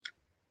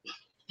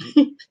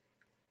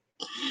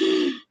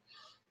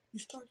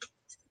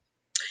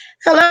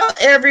Hello,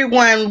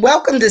 everyone.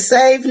 Welcome to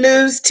Save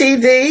News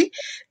TV.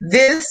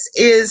 This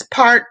is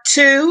part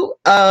two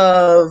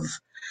of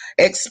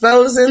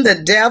Exposing the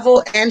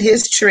Devil and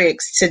His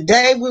Tricks.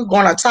 Today, we're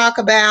going to talk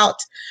about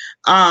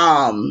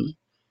um,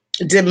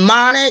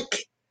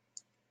 demonic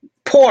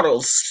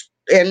portals,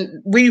 and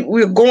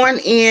we're going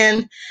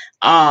in,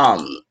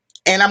 um,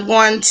 and I'm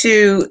going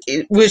to,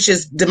 which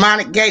is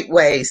demonic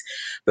gateways.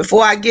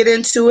 Before I get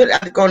into it,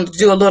 I'm going to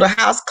do a little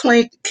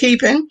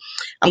housekeeping.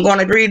 I'm going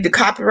to read the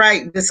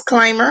copyright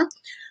disclaimer.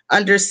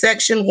 Under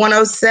Section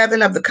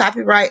 107 of the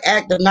Copyright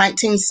Act of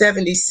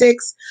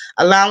 1976,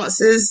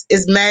 allowances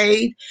is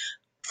made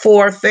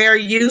for fair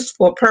use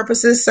for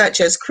purposes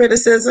such as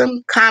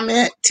criticism,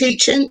 comment,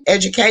 teaching,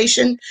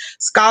 education,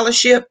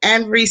 scholarship,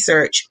 and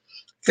research.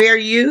 Fair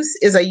use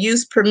is a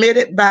use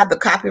permitted by the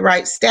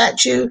copyright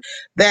statute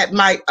that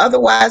might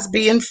otherwise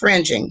be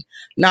infringing.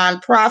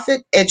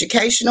 Nonprofit,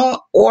 educational,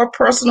 or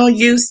personal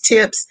use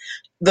tips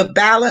the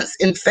balance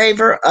in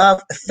favor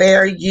of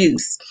fair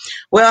use.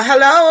 Well,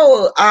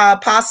 hello,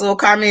 Apostle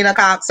Carmina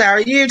Cox. How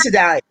are you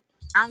today?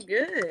 I'm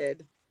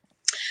good.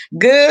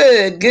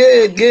 Good.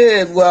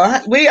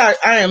 Well,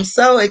 I am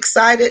so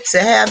excited to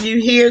have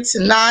you here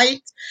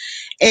tonight.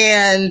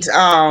 And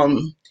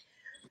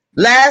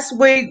last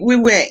week we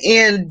went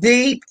in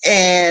deep,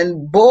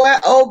 and boy,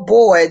 oh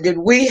boy, did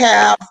we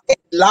have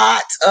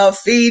lots of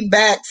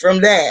feedback from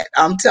that.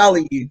 I'm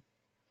telling you.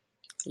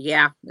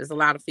 Yeah, there's a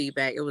lot of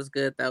feedback. It was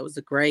good, though. It was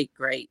a great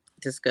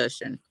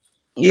discussion.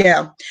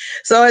 Yeah.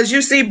 So as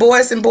you see,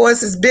 Boys and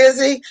Boys is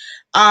busy.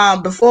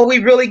 Before we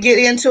really get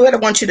into it, I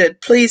want you to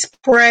please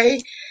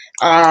pray.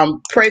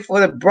 Pray for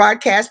the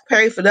broadcast.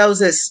 Pray for those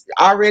that's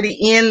already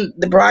in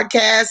the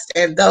broadcast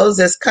and those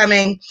that's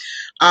coming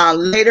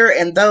later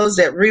and those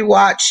that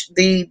rewatch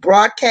the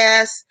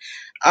broadcast.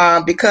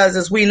 Because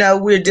as we know,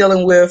 we're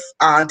dealing with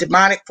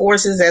demonic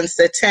forces and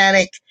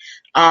satanic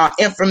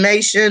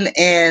information.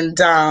 And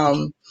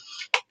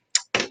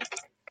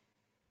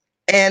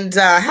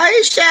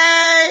hey,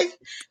 Shay.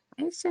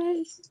 Hey,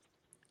 Shay.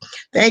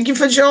 Thank you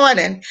for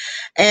joining.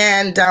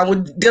 And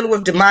we're dealing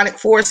with demonic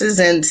forces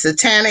and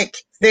satanic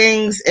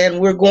things, and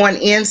we're going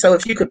in. So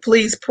if you could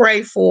please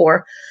pray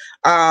for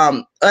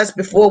us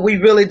before we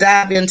really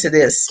dive into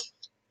this.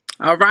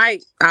 All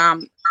right.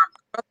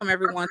 Welcome,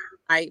 everyone,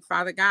 tonight.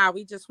 Father God,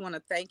 we just want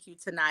to thank you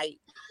tonight.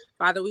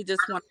 Father, we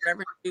just want to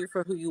reverence you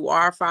for who you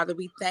are. Father,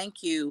 we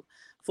thank you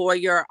for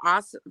your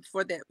awesome,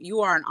 for that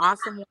you are an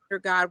awesome wonder,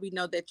 God. We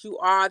know that you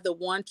are the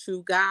one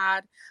true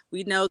God.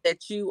 We know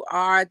that you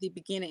are the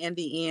beginning and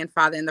the end,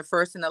 Father, and the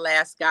first and the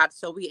last, God.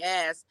 So we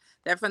ask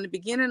that from the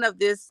beginning of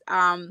this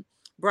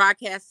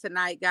broadcast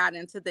tonight, God,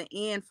 and to the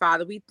end,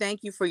 Father, we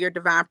thank you for your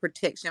divine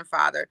protection,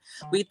 Father.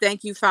 We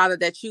thank you, Father,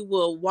 that you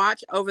will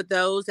watch over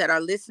those that are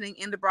listening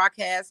in the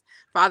broadcast,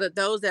 Father,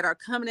 those that are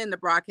coming in the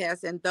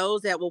broadcast, and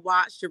those that will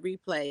watch the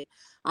replay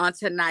on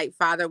tonight,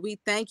 Father. We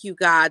thank you,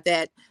 God,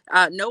 that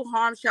no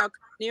harm shall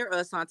come near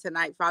us on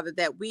tonight, Father,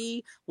 that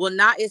we will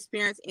not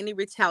experience any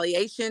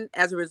retaliation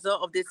as a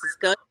result of this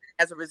discussion,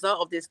 as a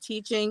result of this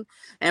teaching.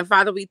 And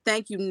Father, we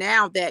thank you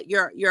now that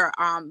your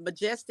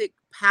majestic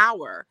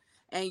power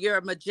and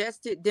your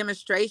majestic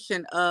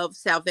demonstration of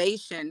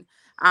salvation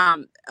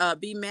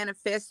be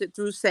manifested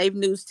through Save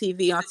News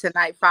TV on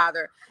tonight,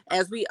 Father,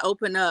 as we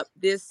open up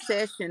this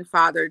session,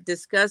 Father,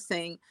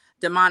 discussing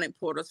demonic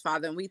portals,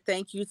 Father. And we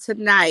thank you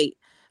tonight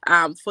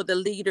for the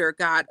leader,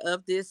 God,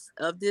 of this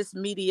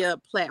media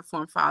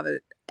platform,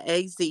 Father,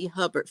 A.Z.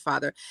 Hubbard,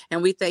 Father.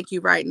 And we thank you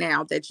right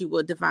now that you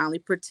will divinely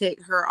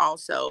protect her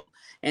also.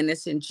 And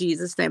it's in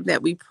Jesus' name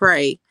that we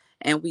pray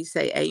and we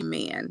say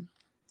amen.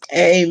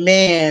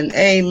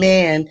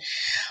 Amen.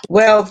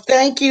 Well,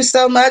 thank you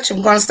so much.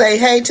 I'm going to say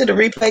hey to the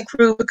replay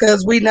crew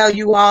because we know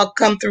you all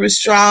come through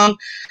strong.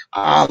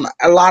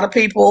 A lot of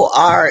people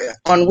are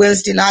on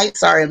Wednesday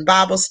nights are in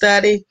Bible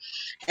study.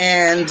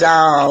 And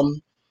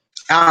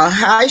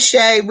hi,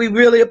 Shay. We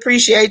really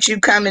appreciate you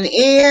coming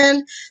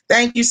in.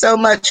 Thank you so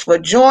much for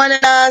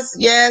joining us.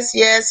 Yes.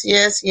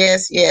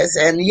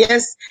 And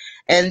yes,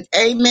 and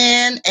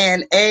amen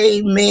and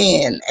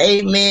amen.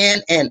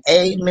 Amen and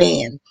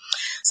amen.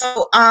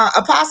 So,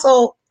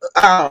 Apostle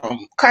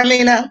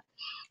Carmina,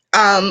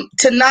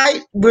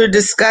 tonight we're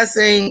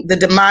discussing the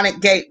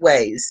demonic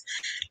gateways,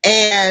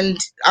 and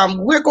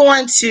we're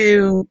going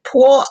to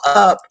pull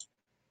up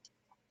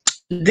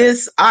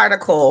this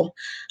article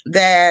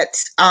that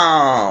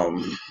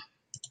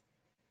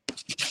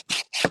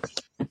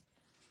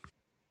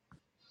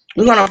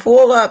we're going to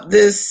pull up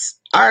this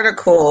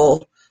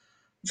article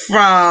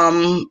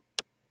from.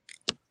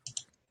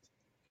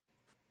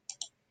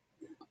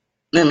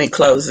 Let me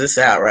close this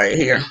out right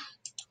here.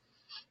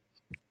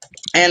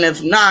 And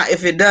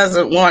if it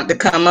doesn't want to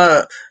come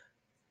up,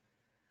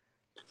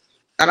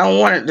 I don't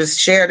want it to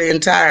share the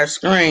entire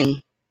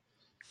screen.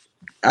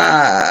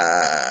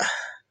 I'm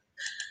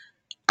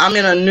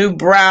in a new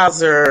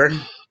browser,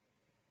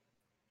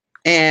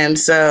 and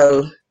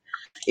so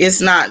it's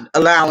not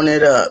allowing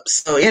it up.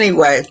 So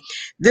anyway,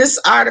 this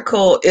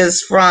article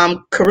is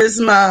from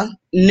Charisma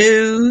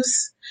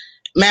News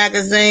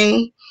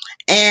magazine,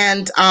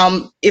 And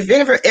if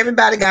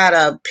everybody got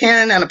a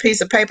pen and a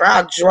piece of paper,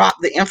 I'll drop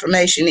the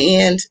information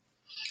in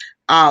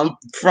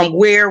from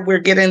where we're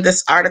getting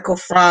this article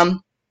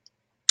from.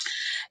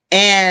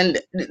 And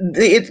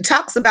it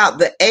talks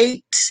about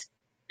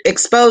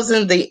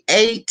exposing the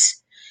 8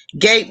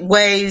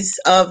 gateways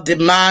of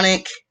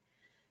demonic.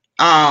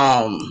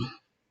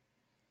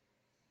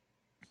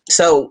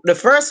 So the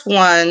first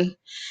one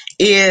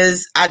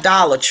is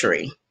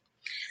idolatry.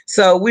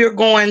 So we're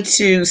going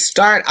to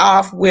start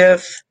off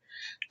with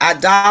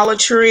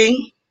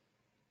idolatry.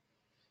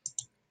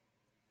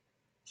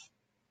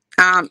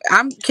 Can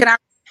I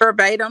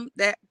verbatim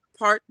that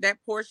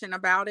portion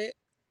about it?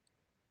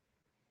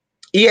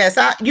 Yes,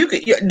 you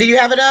could. Do you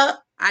have it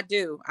up? I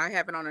do. I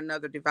have it on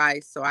another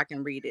device, so I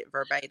can read it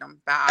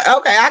verbatim.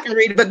 Okay, I can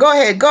read it, but go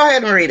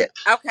ahead and read it.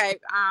 Okay.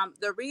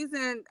 The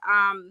reason,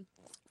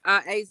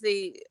 Az,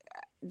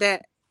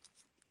 that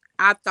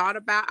I thought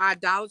about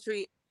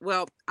idolatry.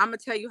 Well, I'm gonna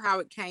tell you how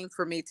it came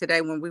for me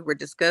today when we were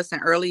discussing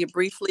earlier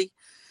briefly.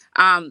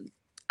 I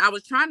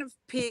was trying to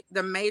pick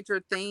the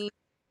major theme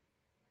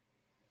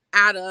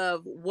out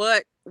of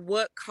what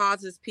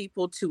causes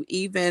people to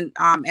even,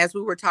 as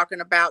we were talking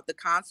about the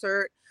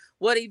concert,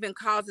 what even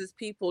causes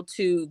people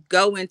to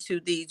go into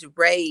these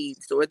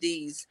raids or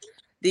these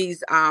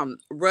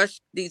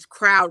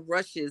crowd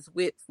rushes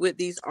with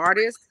these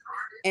artists.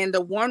 And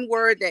the one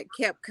word that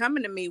kept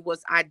coming to me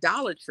was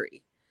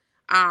idolatry.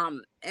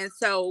 And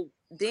so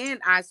then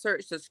I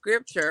searched the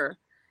scripture,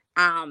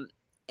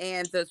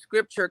 and the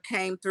scripture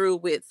came through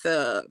with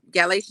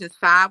Galatians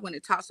 5 when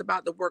it talks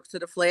about the works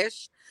of the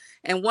flesh.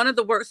 And one of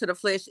the works of the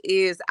flesh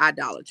is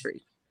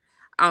idolatry.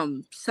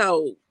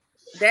 So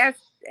that's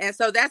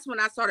when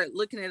I started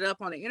looking it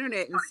up on the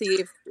internet and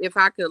see if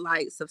I could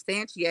like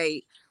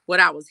substantiate what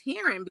I was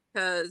hearing,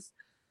 because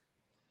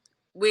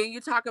when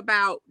you talk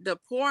about the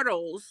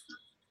portals,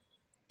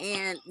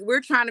 and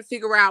we're trying to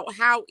figure out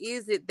how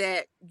is it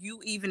that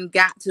you even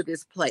got to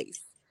this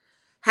place?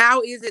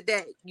 How is it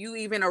that you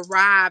even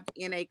arrived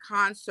in a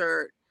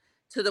concert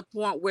to the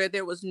point where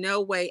there was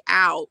no way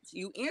out?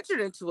 You entered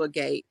into a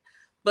gate,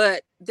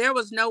 but there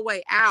was no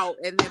way out,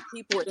 and then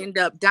people end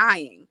up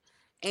dying.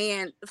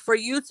 And for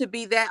you to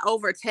be that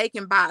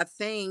overtaken by a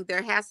thing,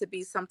 there has to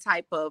be some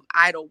type of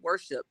idol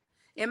worship.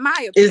 In my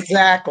opinion,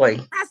 exactly,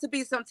 there has to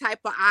be some type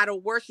of idol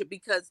worship,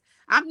 because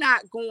I'm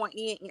not going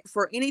in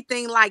for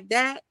anything like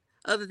that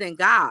other than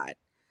God.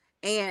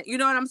 And you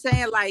know what I'm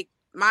saying? Like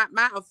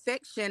my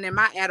affection and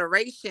my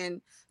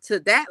adoration to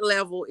that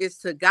level is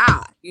to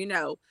God,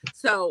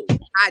 So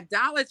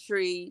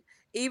idolatry,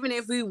 even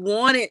if we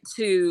wanted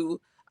to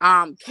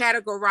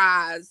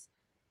categorize,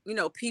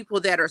 people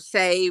that are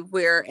saved,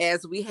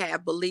 whereas we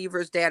have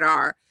believers that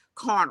are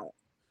carnal.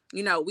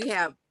 We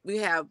have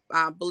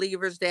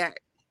believers that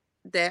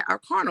are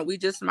carnal. We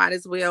just might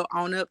as well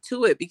own up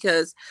to it,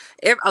 because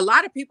a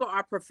lot of people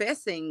are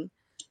professing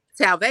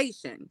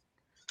salvation.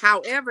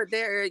 However,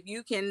 there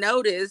you can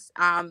notice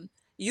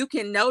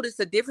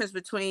the difference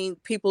between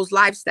people's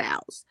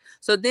lifestyles.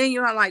 So then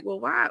you're like, well,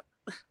 why?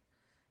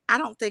 I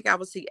don't think I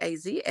would see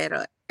Az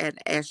at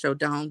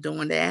Astrodome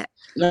doing that.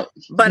 No.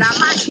 But I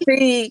might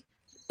see,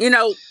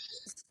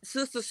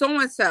 Sister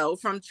so-and-so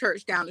from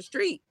church down the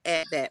street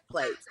at that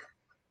place.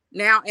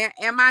 Now,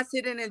 am I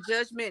sitting in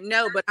judgment?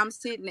 No, but I'm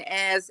sitting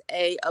as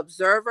a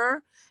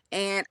observer,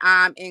 and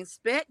I'm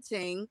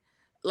inspecting,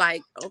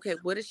 like, okay,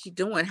 what is she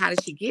doing? How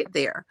did she get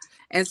there?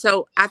 And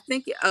so I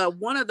think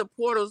one of the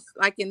portals,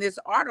 like in this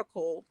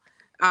article,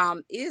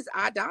 is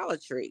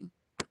idolatry.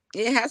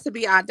 It has to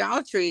be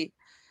idolatry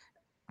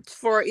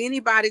for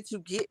anybody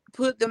to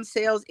put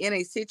themselves in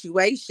a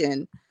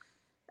situation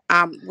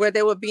where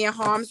they would be in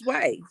harm's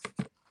way.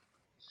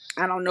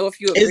 I don't know if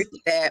you agree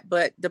with that,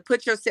 but to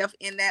put yourself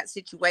in that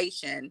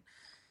situation,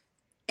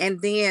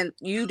 and then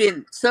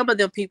some of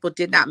the people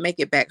did not make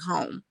it back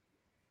home.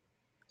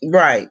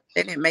 Right.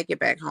 They didn't make it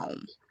back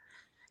home.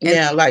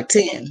 Yeah, like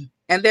 10.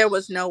 And there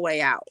was no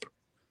way out.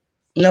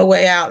 No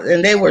way out.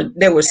 And they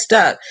were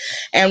stuck.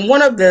 And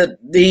one of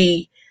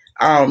the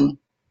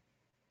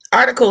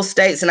article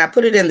states, and I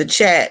put it in the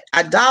chat,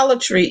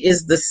 idolatry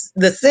is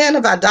the sin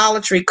of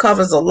idolatry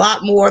covers a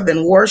lot more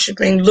than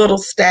worshiping little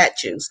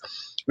statues.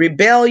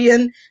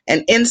 Rebellion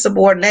and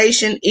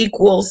insubordination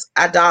equals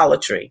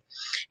idolatry.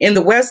 In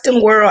the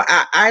Western world,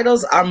 our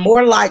idols are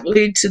more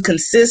likely to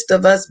consist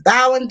of us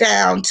bowing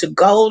down to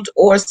gold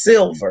or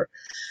silver,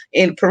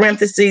 in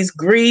parentheses,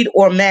 greed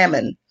or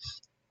mammon,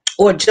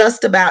 or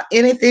just about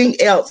anything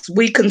else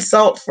we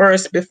consult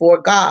first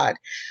before God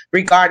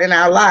regarding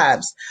our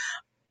lives.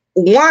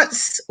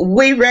 Once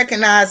we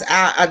recognize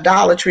our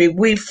idolatry,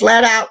 we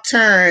flat out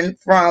turn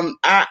from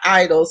our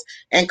idols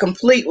and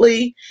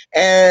completely,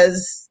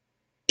 as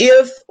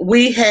if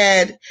we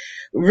had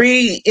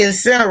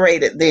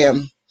incinerated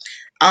them.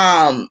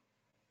 Mm-hmm.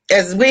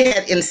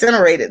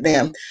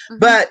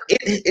 But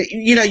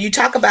you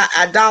talk about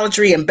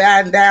idolatry and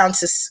bowing down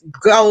to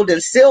gold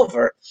and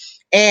silver,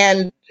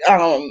 and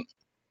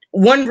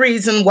one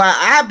reason why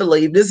I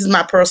believe, this is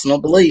my personal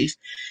belief,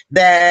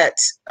 that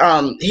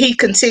he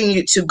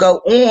continued to go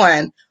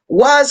on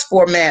was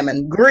for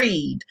mammon,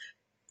 greed.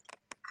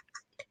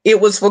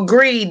 It was for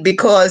greed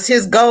because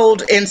his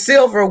gold and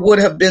silver would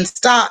have been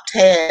stopped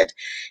had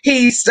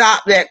he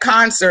stopped that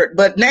concert.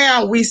 But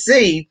now we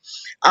see,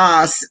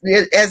 as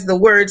the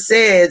word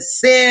says,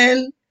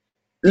 sin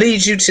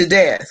leads you to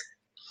death.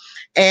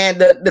 And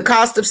the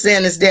cost of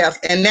sin is death.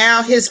 And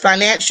now his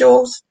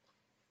financials,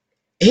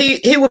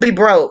 he will be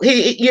broke.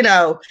 He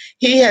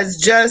has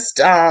just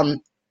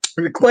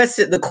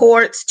requested the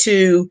courts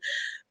to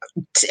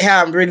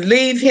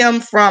relieve him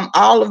from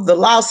all of the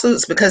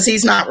lawsuits because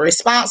he's not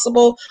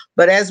responsible.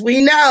 But as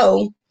we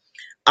know,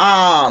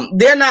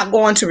 they're not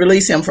going to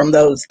release him from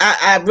those.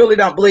 I really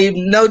don't believe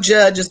no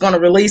judge is going to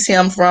release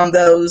him from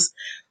those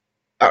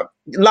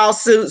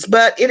lawsuits,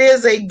 but it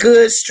is a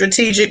good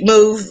strategic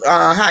move.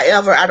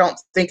 However, I don't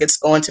think it's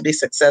going to be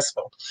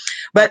successful.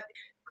 But,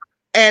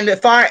 and as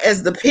far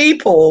as the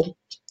people,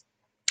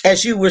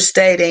 as you were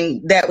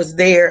stating, that was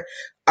there,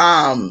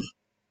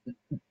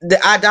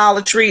 the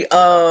idolatry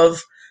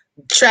of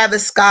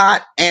Travis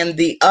Scott and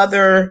the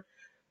other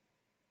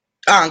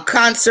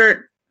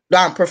concert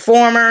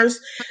performers,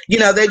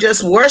 they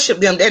just worship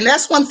them. And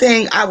that's one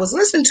thing. I was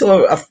listening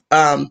to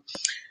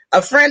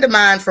a friend of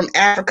mine from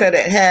Africa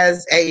that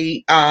has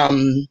a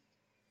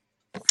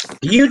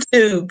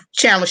YouTube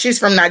channel. She's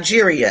from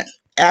Nigeria,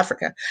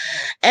 Africa.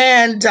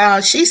 And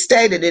she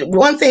stated it.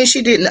 One thing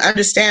she didn't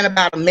understand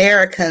about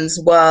Americans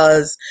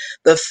was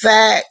the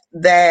fact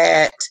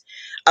that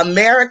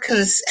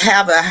Americans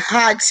have a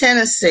high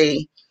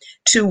tendency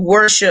to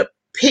worship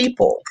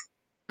people.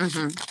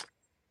 Mm-hmm.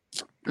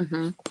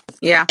 Mm-hmm.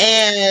 Yeah.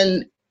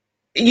 And,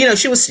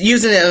 she was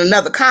using it in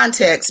another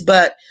context,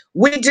 but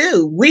we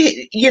do.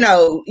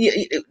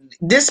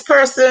 This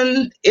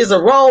person is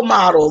a role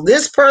model.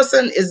 This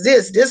person is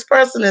this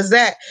person is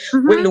that.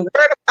 Mm-hmm. When the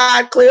word of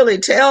God clearly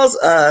tells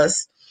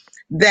us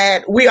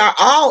that we are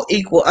all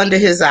equal under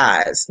his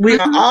eyes. We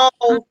Mm-hmm. are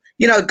all,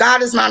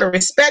 God is not a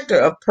respecter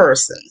of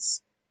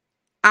persons.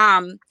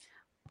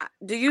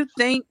 Do you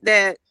think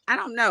that, I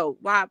don't know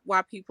why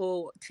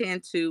people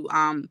tend to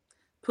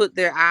put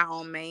their eye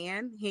on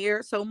man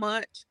here so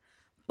much,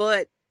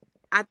 but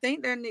I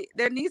think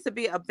there needs to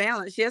be a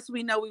balance. Yes,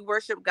 we know we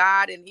worship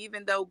God, and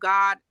even though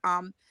God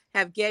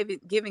have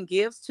given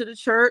gifts to the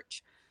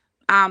church,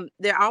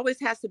 there always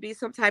has to be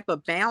some type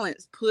of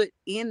balance put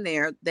in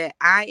there that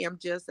I am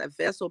just a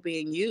vessel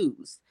being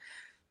used.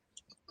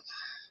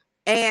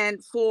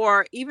 And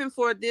for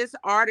this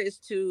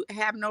artist to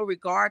have no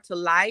regard to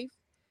life,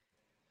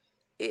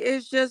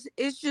 it's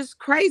just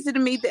crazy to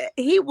me that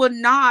he would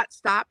not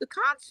stop the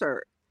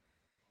concert.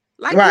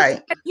 Like,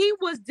 right. He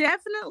was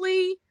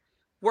definitely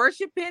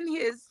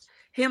worshiping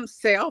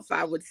himself,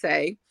 I would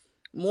say,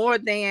 more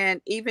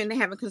than even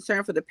having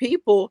concern for the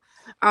people.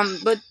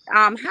 But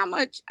how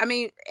much,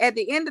 at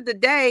the end of the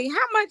day,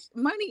 how much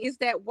money is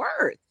that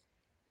worth?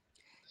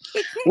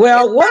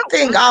 Well, one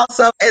thing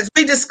also, as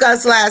we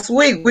discussed last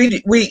week,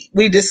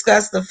 we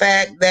discussed the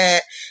fact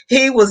that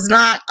he was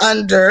not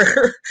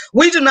under.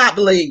 We do not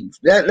believe.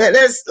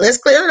 Let's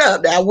clear it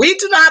up now. We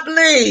do not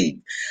believe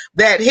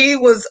that he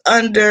was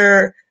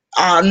under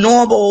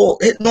normal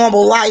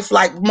life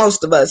like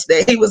most of us.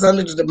 That he was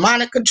under the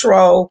demonic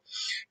control,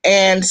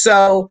 and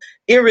so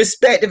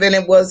irrespective, and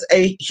it was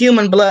a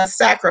human blood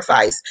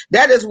sacrifice.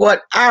 That is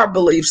what our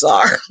beliefs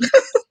are.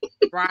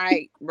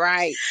 Right.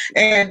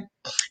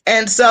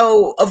 And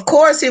so, of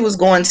course, he was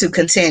going to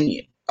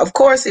continue.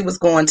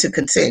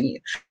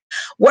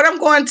 What I'm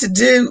going to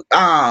do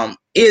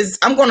is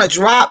I'm going to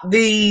drop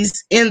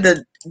these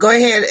go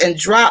ahead and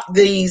drop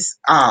these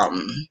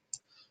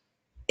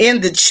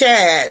in the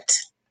chat,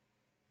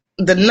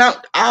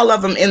 all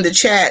of them in the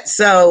chat.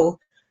 So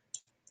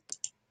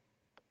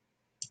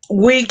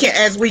we can,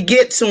 as we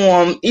get to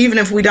them, even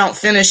if we don't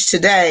finish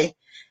today,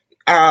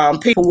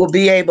 people will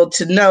be able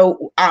to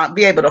know,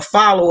 be able to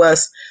follow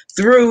us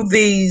through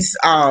these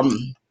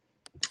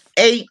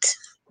 8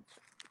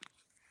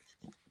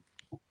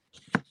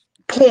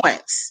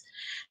 points.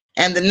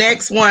 And the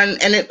next one,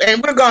 and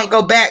we're going to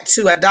go back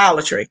to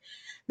idolatry.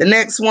 The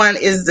next one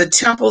is the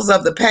temples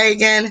of the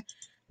pagan,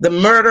 the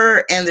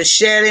murder and the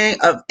shedding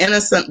of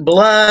innocent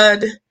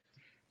blood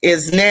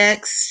is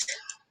next.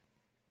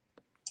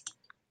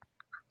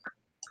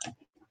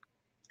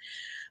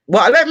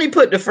 Well, let me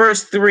put the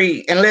first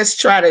 3, and let's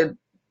try to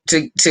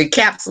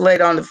encapsulate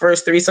on the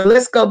first 3. So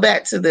let's go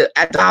back to the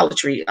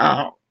idolatry,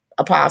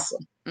 Apostle.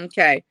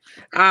 Okay.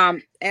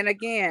 And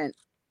again,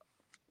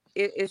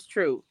 it's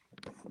true.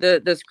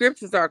 The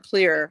scriptures are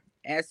clear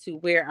as to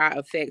where our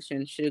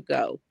affection should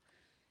go.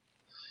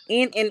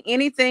 In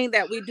anything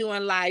that we do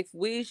in life,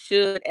 we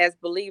should, as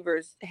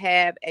believers,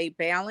 have a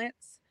balance.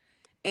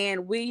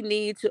 And we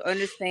need to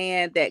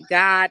understand that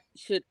God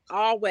should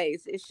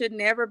always, it should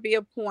never be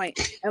a point.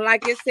 And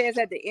like it says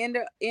at the end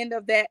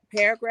of that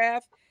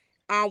paragraph,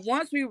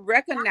 once we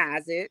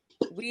recognize it,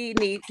 we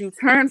need to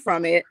turn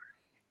from it.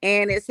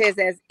 And it says,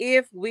 as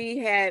if we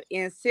have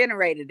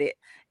incinerated it,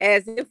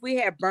 as if we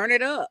have burned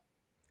it up.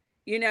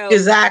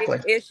 Exactly.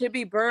 It should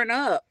be burned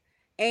up.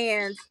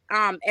 And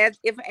as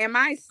if am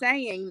I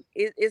saying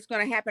it's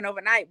going to happen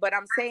overnight, but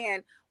I'm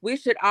saying we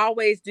should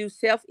always do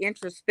self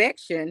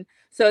introspection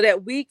so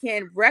that we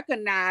can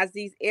recognize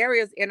these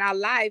areas in our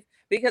life,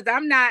 because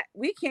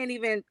we can't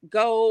even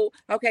go,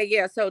 okay,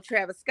 yeah, so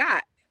Travis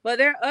Scott, but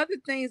there are other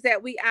things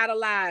that we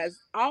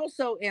idolize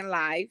also in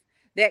life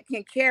that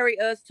can carry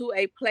us to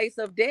a place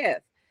of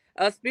death,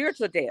 a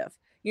spiritual death.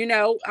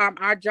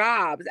 Our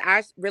jobs,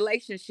 our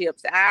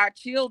relationships, our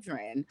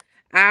children,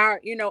 our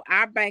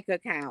bank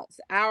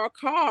accounts, our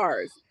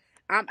cars,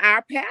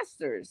 our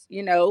pastors,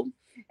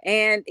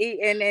 and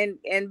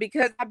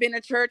because I've been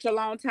in church a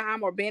long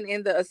time or been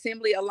in the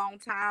assembly a long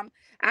time,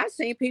 I've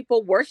seen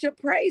people worship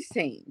praise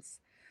teams.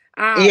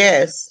 um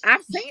Yes.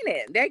 I've seen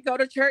it. They go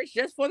to church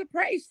just for the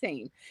praise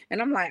team,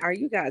 and I'm like, are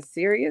you guys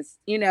serious?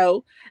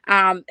 And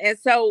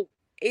so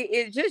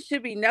it just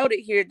should be noted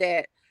here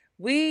that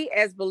we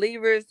as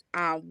believers,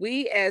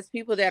 we as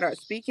people that are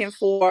speaking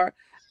for,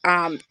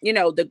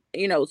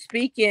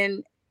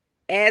 speaking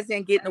as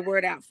in getting the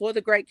word out for the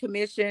Great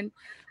Commission,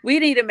 we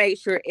need to make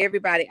sure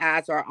everybody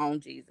eyes are on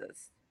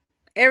Jesus.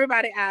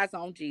 Everybody eyes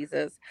on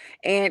Jesus.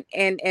 And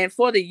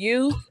for the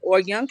youth or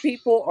young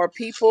people or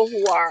people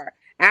who are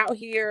out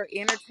here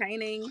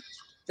entertaining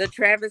the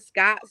Travis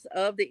Scotts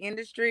of the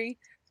industry,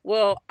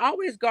 well,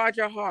 always guard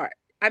your heart.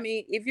 I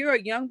mean, if you're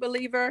a young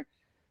believer,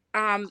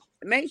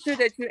 make sure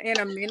that you're in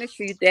a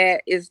ministry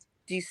that is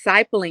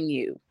discipling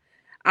you.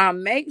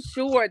 Make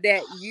sure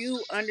that you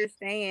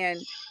understand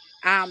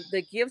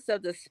the gifts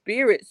of the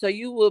Spirit so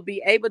you will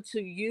be able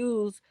to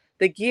use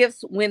the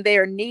gifts when they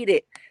are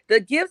needed. The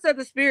gifts of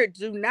the Spirit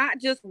do not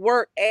just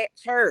work at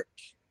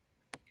church.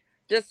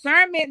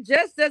 Discernment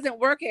just doesn't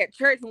work at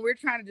church when we're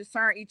trying to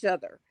discern each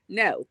other.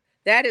 No,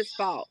 that is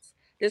false.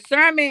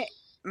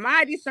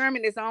 My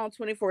discernment is on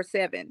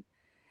 24/7.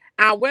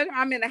 Whether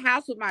I'm in the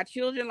house with my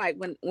children, like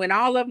when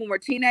all of them were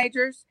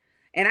teenagers,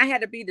 and I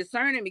had to be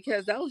discerning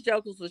because those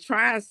jokers was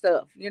trying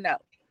stuff.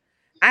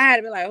 I had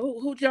to be like,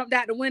 who jumped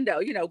out the window?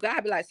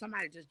 God be like,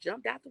 somebody just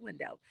jumped out the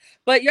window.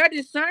 But your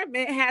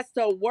discernment has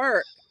to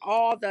work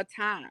all the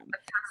time.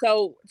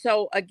 So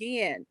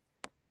again,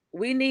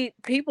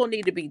 people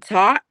need to be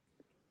taught.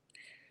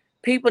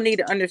 People need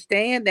to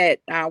understand that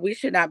we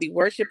should not be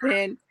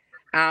worshiping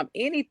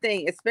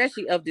anything,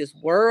 especially of this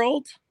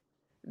world.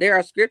 There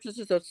are scriptures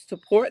to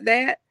support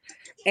that.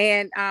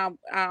 And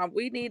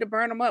we need to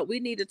burn them up. We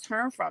need to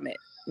turn from it.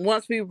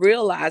 Once we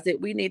realize it,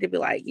 we need to be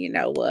like, you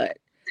know what?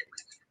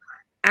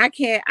 I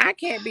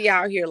can't be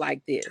out here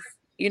like this.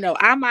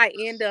 I might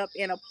end up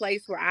in a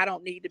place where I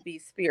don't need to be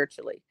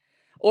spiritually.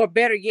 Or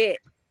better yet,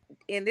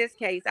 in this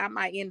case, I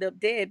might end up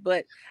dead.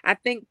 But I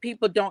think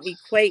people don't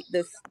equate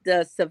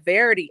the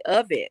severity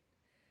of it.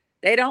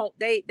 They don't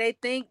they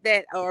think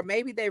that, or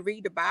maybe they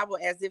read the Bible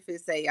as if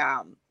it's a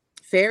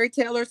fairy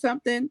tale or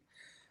something.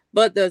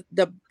 But the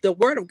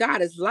word of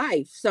God is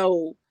life.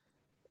 So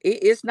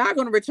it's not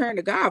going to return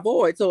to God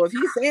void. So if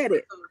he said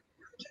it,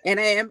 and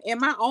in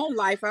my own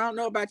life, I don't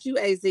know about you,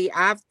 AZ,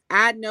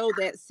 I know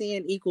that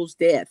sin equals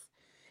death.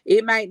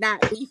 It might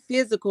not be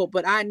physical,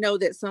 but I know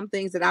that some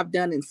things that I've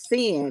done in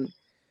sin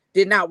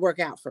did not work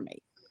out for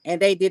me.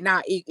 And it did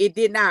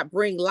not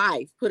bring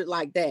life, put it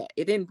like that.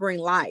 It didn't bring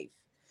life.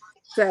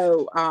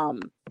 So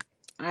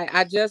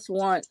I just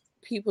want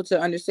people to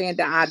understand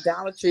that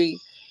idolatry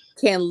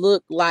can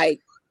look like,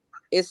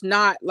 it's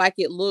not like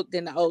it looked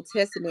in the Old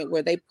Testament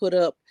where they put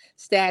up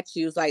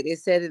statues, like they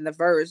said in the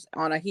verse,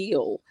 on a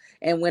hill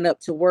and went up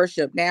to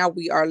worship. Now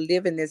we are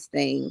living this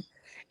thing,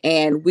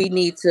 and we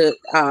need to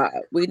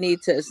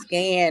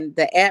scan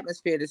the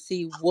atmosphere to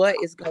see what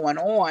is going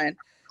on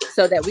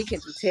so that we can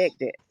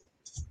detect it.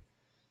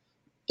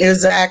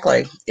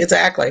 Exactly.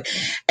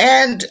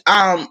 And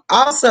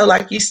also,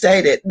 like you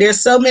stated, there's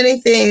so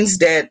many things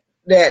that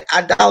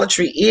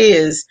idolatry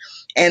is,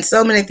 and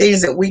so many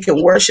things that we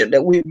can worship,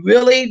 that we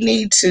really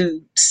need to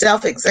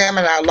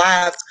self-examine our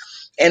lives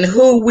and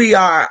who we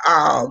are,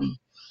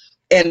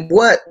 and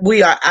what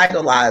we are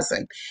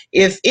idolizing.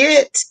 If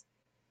it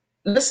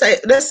let's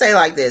say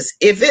like this,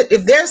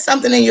 if there's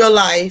something in your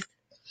life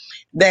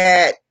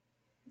that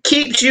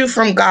keeps you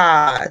from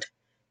God,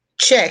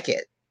 check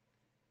it.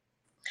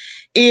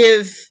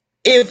 If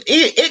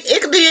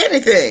it could be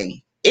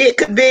anything. It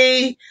could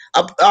be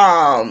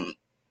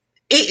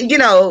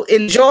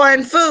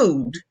enjoying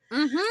food.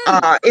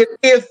 Mm-hmm.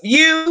 If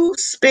you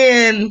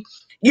spend,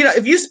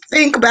 if you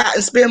think about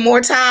and spend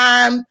more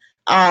time,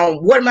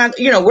 where am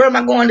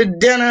I going to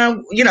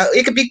dinner?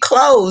 It could be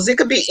clothes, it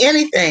could be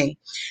anything.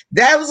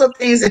 Those are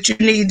things that you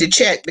need to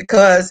check,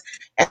 because,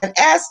 and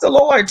ask the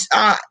Lord,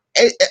 am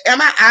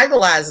I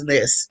idolizing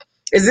this?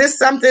 Is this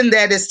something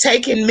that is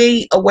taking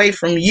me away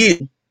from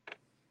you?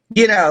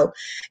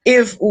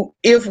 If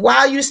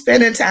while you're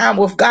spending time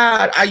with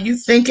God, are you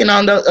thinking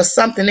on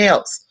something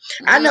else?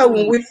 I know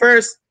when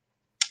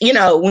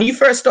you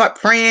first start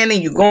praying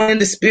and you're going in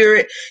the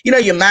spirit,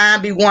 your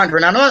mind be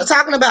wandering. I'm not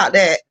talking about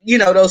that,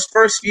 those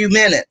first few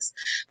minutes,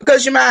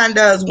 because your mind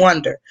does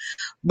wander.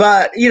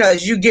 But,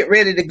 as you get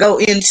ready to go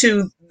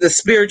into the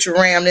spiritual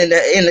realm in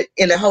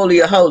the holy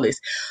of holies.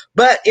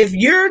 But if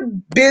you're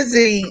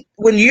busy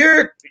when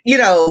you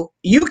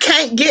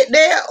can't get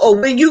there, or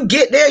when you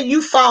get there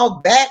you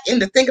fall back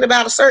into thinking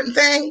about a certain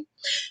thing,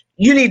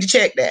 you need to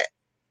check that.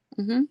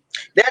 Mm-hmm.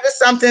 That is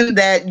something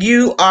that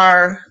you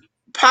are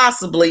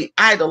possibly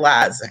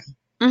idolizing,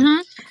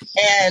 Mm-hmm.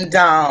 and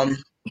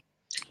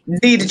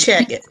need to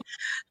check it.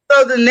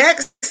 So the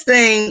next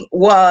thing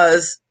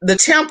was the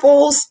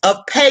temples of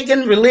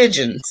pagan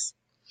religions.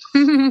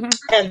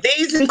 And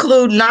these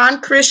include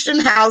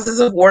non-Christian houses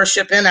of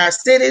worship in our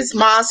cities,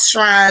 mosques,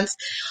 shrines,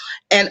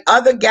 and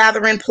other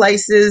gathering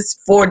places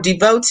for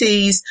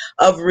devotees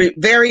of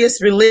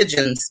various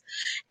religions,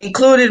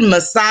 including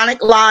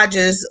Masonic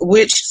lodges,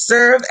 which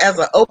serve as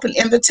an open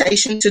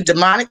invitation to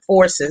demonic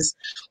forces.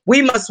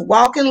 We must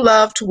walk in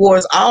love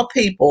towards all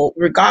people,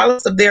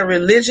 regardless of their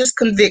religious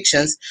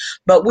convictions,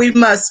 but we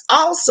must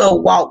also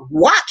walk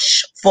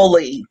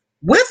watchfully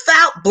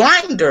without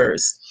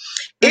blinders.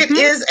 It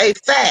is a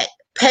fact.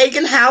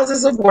 Pagan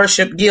houses of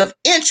worship give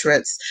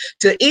entrance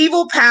to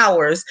evil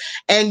powers,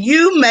 and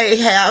you may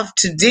have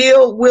to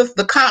deal with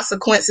the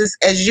consequences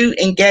as you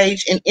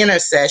engage in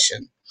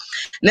intercession.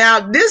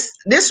 Now, this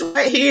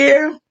right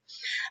here,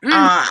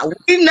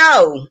 we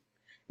know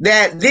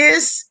that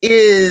this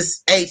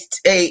is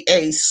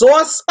a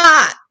sore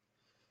spot,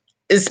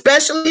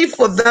 especially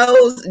for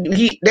those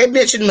they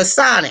mentioned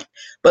Masonic.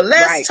 But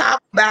let's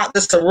talk about the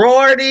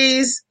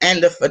sororities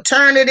and the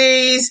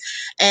fraternities,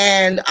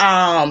 and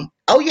those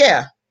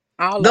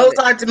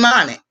are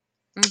demonic.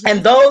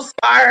 And those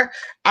are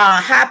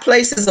high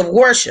places of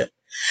worship.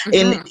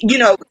 And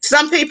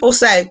some people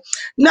say,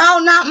 no,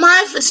 not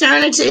my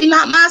fraternity,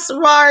 not my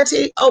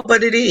sorority. Oh,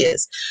 but it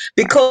is.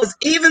 Because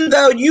even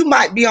though you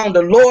might be on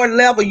the lower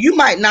level, you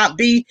might not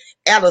be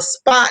at a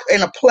spot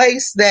in a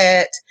place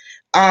that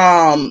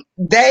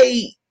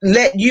they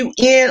let you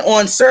in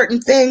on certain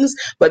things,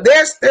 but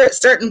there's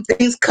certain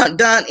things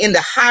done in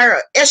the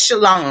higher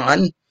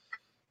echelon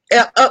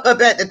up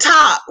at the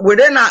top, where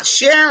they're not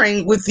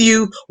sharing with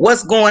you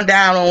what's going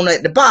down on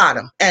at the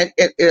bottom. And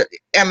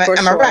am I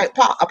right,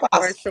 Apostle?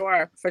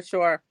 For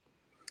sure.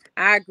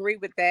 I agree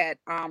with that.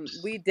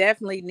 We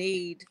definitely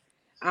need,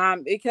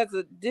 because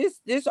of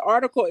this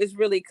article is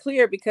really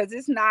clear, because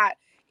it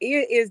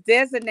is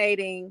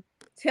designating,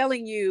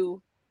 telling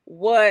you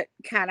what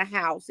kind of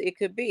house it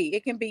could be.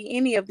 It can be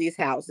any of these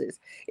houses.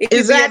 It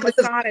could be a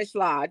Masonic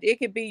lodge. It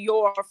could be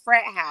your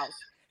frat house,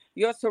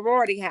 your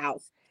sorority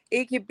house.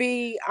 It could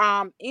be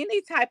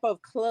any type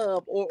of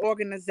club or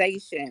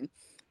organization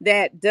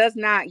that does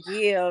not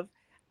give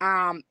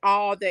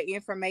all the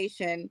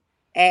information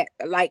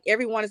like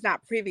everyone is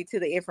not privy to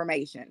the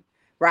information,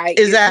 right?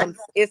 Exactly.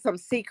 It's some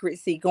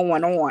secrecy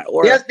going on.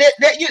 Or yes,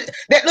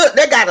 look,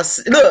 they gotta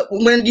look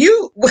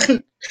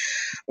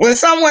when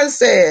someone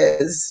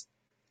says,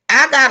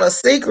 I got a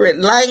secret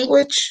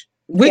language,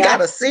 we got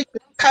a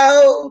secret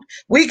code,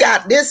 we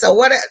got this or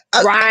whatever.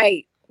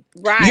 Right.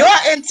 Your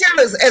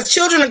antennas, as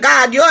children of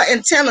God, your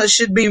antennas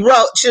should be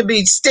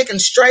sticking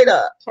straight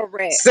up.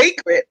 Correct.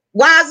 Secret?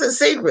 Why is it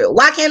secret?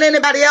 Why can't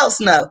anybody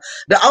else know?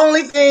 The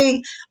only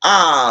thing,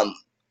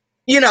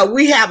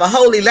 we have a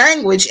holy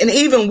language, and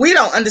even we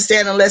don't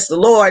understand unless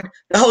the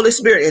Holy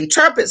Spirit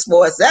interprets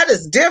for us. That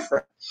is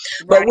different.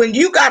 Right. But when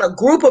you got a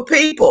group of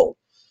people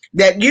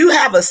that you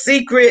have a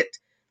secret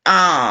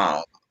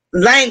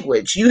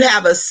language, you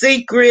have a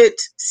secret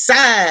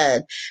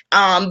sign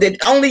that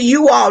only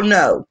you all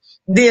know,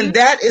 then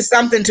that is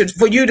something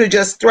for you to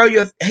just throw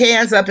your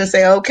hands up and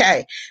say,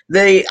 okay,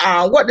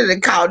 what do they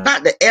call?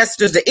 Not the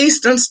Esters, the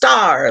Eastern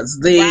Stars,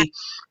 the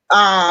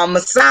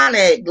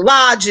Masonic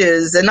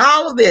lodges, and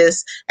all of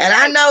this. And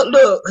I know,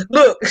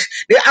 look,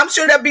 I'm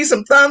sure there'll be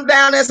some thumbs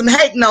down and some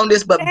hating on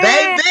this, but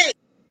baby,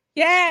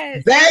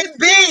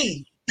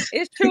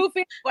 it's truth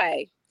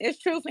anyway. It's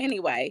truth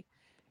anyway.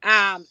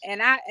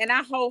 And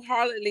I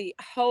wholeheartedly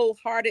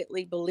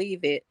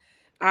believe it.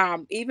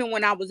 Even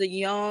when I was a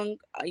young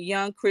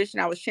Christian,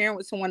 I was sharing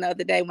with someone the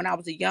other day, when I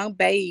was a young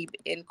babe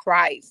in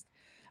Christ,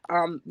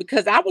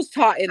 because I was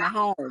taught in the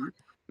home.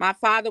 My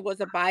father was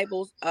a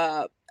Bible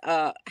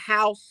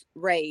house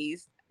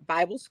raised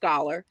Bible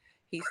scholar.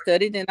 He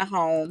studied in the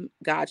home.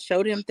 God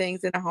showed him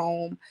things in the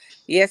home.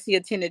 Yes, he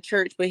attended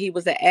church, but he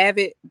was an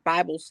avid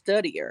Bible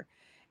studier.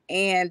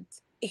 And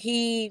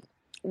we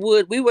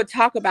would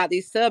talk about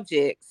these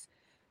subjects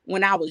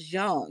when I was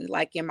young,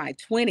 like in my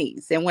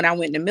 20s. And when I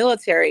went in the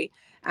military,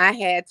 I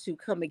had to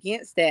come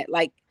against that.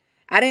 Like,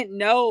 I didn't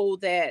know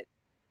that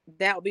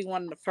would be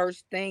one of the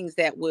first things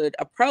that would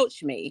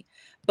approach me.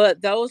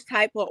 But those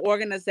type of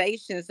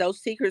organizations, those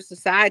secret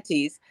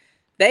societies,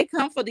 they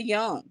come for the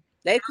young.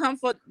 They come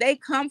for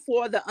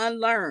the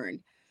unlearned.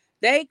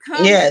 They come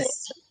for the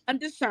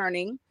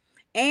undiscerning.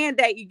 And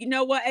that, you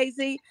know what, AZ?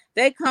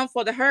 They come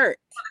for the hurt.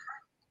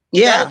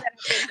 Yeah.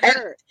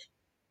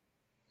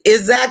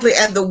 Exactly.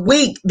 And the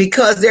weak,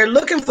 because they're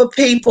looking for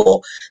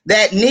people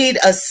that need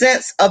a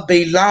sense of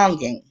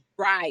belonging.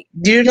 Right.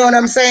 Do you know what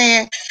I'm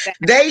saying?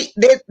 They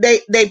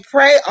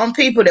prey on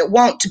people that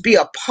want to be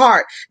a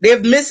part. They're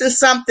missing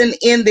something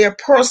in their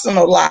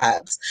personal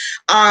lives.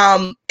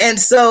 And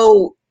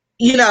so,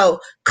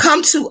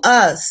 come to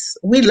us.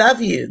 We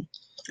love you.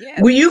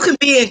 Yes. Where you can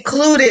be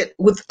included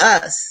with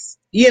us,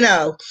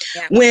 Yeah.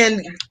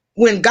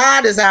 when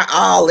God is our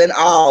all in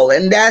all,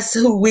 and that's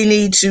who we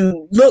need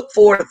to look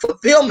for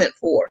fulfillment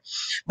for.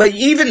 But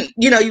even,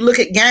 you look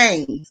at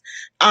gangs.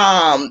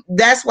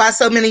 That's why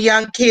so many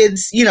young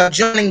kids,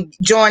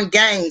 join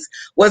gangs,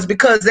 was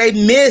because they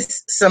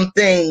missed some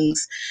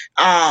things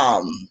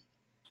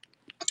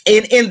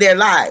in their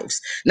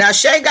lives. Now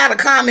Shay got a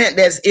comment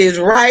that is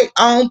right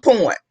on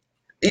point.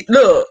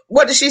 Look,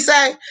 what did she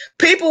say?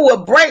 People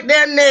will break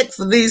their neck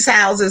for these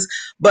houses,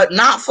 but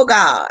not for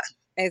God.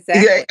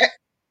 Exactly. Yeah,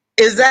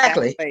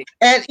 exactly.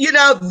 And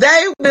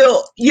they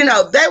will,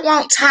 they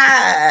won't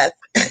tithe.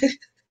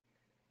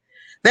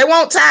 They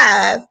won't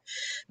tithe.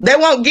 They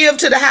won't give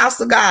to the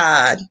house of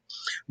God.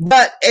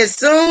 But as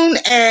soon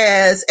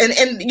as, and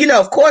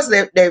of course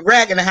they're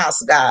ragging the house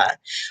of God.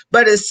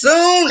 But as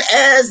soon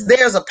as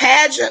there's a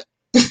pageant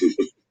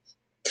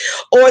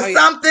or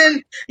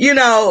something,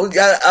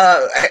 I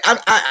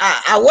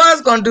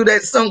was going to do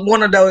that,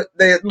 one of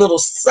the little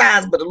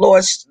signs, but the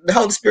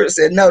Holy Spirit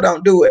said, no,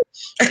 don't do it.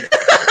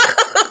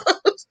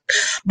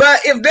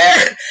 But if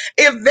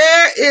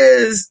there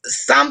is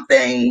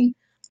something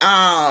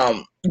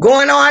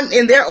going on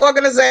in their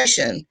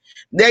organization,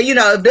 that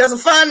if there's a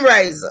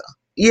fundraiser,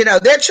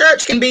 their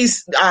church can be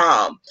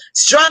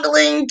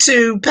struggling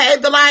to pay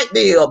the light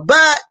bill,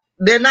 but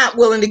they're not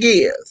willing to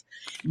give.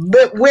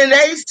 But when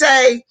they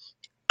say,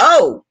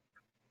 "Oh,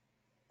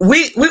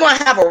 we're going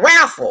to have a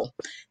raffle,"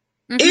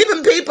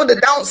 even people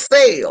that don't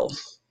sell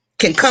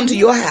can come to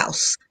your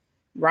house.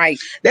 Right.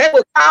 They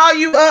will call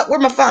you up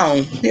with my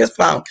phone. Here's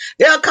phone.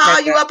 They'll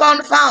call you up on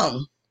the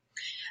phone.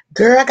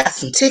 Girl, I got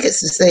some tickets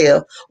to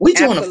sell. We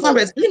doing a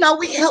fundraiser.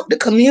 We help the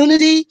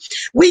community.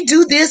 We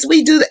do this.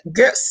 We do that.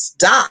 Girl,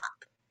 stop.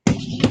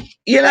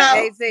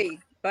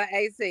 But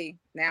AZ.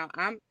 Now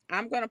I'm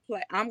gonna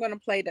play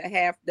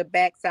the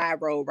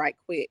backside role right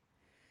quick,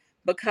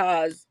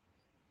 because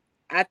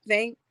I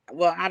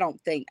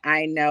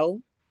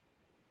know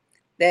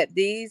that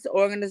these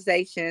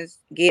organizations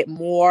get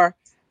more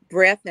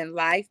breath and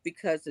life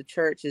because the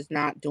church is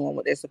not doing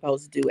what they're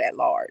supposed to do at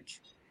large,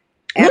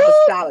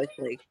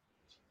 apostolically.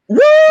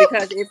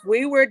 Because if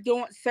we were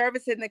doing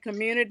service in the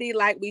community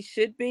like we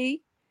should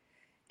be,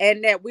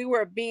 and that we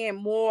were being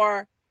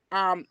more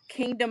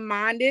kingdom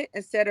minded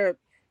instead of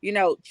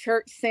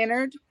church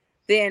centered,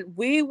 then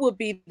we would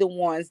be the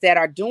ones that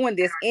are doing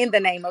this in the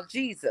name of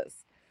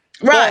Jesus.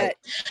 Right.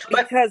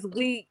 But because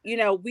we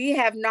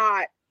have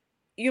not,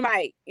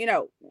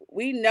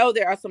 we know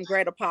there are some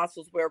great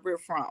apostles where we're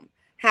from.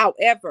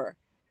 However,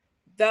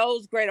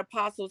 those great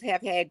apostles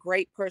have had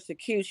great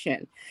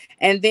persecution.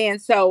 And then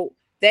so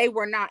they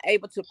were not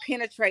able to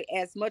penetrate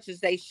as much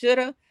as they should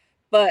have.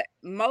 But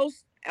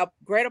most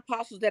great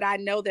apostles that I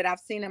know that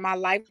I've seen in my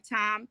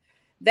lifetime,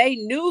 they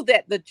knew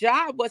that the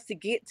job was to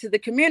get to the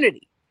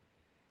community.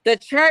 The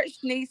church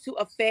needs to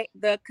affect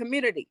the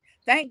community.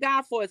 Thank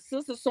God for a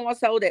sister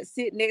so-and-so that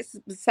sit next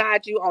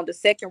beside you on the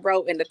second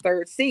row in the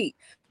third seat.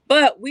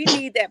 But we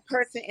need that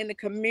person in the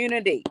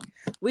community.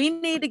 We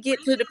need to get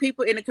to the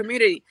people in the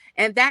community.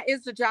 And that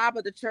is the job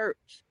of the church.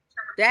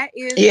 That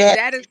is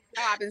the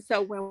job. And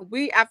so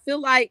I feel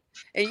like,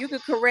 and you can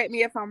correct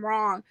me if I'm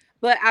wrong,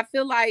 but I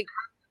feel like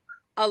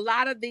a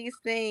lot of these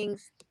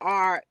things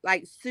are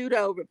like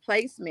pseudo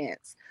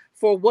replacements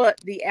for what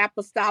the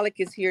apostolic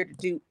is here to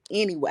do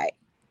anyway.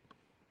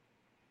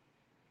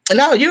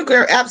 No,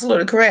 you're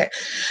absolutely correct.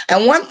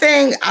 And one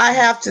thing I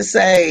have to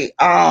say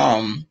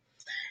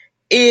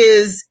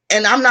is,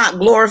 and I'm not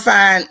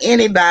glorifying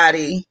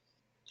anybody,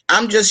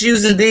 I'm just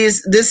using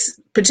this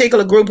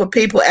particular group of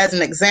people as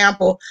an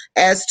example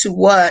as to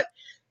what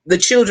the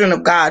children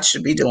of God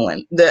should be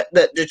doing,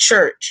 the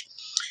church.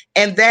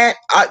 And that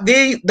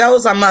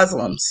those are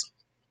Muslims.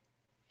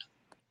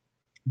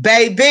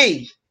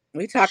 Baby.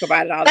 We talk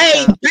about it all the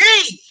time.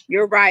 Baby.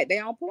 You're right. They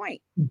on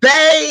point.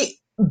 Baby.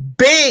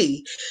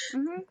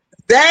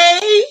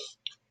 They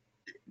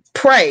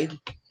pray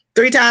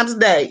 3 times a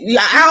day.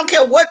 Yeah, I don't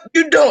care what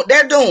you do.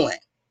 They're doing.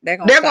 They're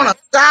going to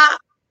stop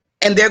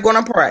and they're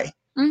going to pray.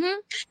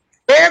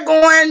 They're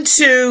going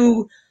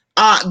to,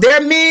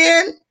 their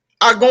men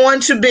are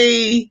going to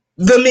be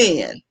the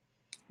men.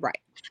 Right.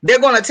 They're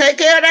going to take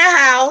care of their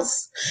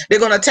house. They're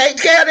going to take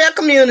care of their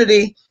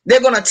community.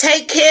 They're going to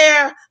take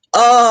care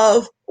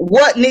of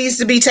what needs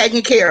to be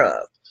taken care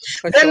of.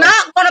 They're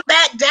not going to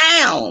back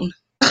down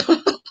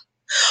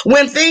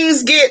when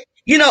things get,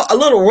 a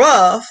little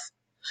rough,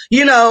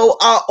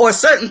 or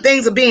certain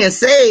things are being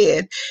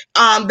said.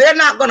 They're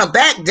not going to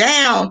back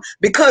down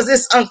because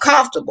it's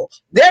uncomfortable.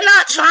 They're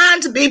not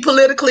trying to be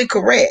politically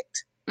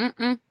correct.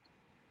 And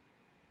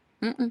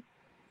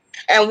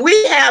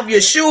we have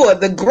Yeshua,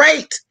 the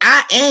great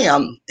I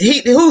am.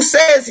 He who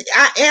says,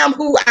 I am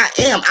who I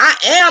am. I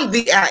am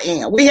the I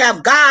am. We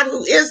have God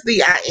who is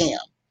the I am.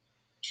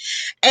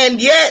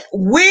 And yet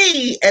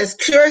we as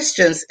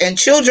Christians and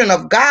children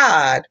of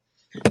God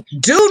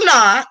do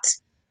not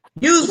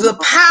use the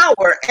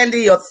power and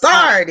the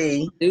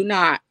authority Do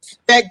not.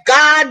 that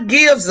God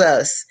gives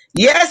us.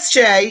 Yes,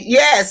 Jay.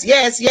 Yes,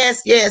 yes,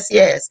 yes, yes,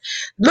 yes.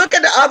 Look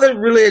at the other The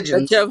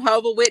religions.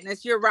 Jehovah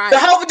Witness, you're right.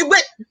 Jehovah's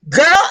Witness,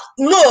 girl,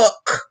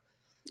 look,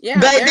 Yeah,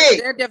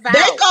 baby, they're they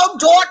devout. go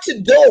door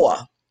to door.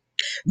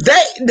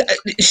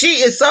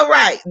 She is so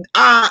right.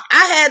 I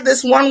had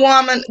this one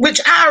woman, which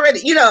I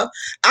already,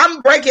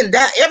 I'm breaking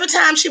down every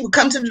time she would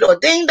come to the door,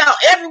 ding dong,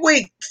 every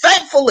week,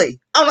 faithfully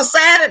on a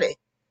Saturday.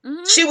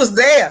 Mhm. She was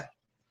there,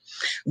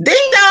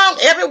 ding dong,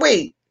 every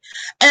week.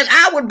 And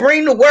I would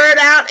bring the word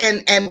out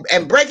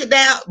and break it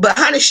down. But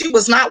honey, she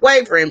was not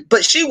wavering,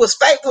 but she was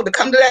faithful to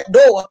come to that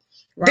door,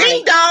 Right.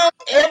 ding dong,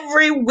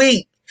 every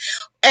week.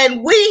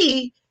 And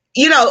we,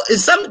 in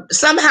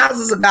some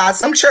houses of God,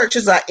 some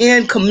churches are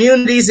in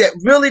communities that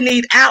really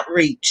need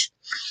outreach,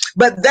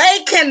 but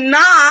they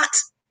cannot,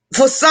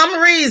 for some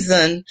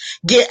reason,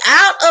 get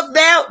out of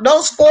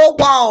those four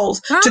walls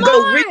Come to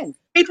go reach on.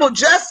 people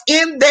just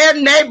in their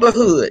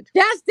neighborhood.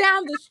 That's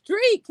down the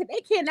street.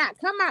 They cannot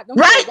come out them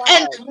Right, four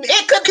and walls.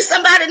 it could be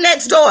somebody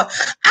next door.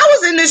 I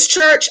was in this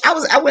church.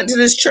 I went to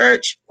this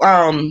church,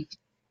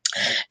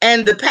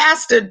 and the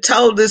pastor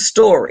told this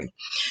story,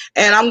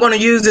 and I'm going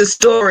to use this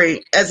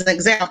story as an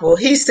example.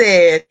 He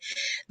said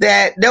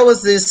that there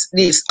was this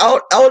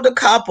older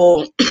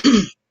couple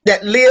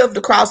that lived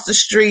across the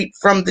street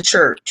from the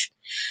church,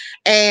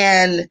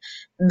 and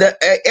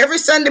every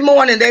Sunday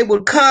morning they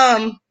would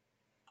come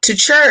to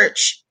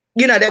church.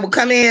 They would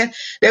come in.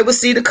 They would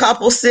see the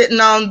couple sitting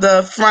on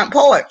the front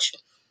porch.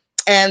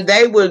 And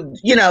they would,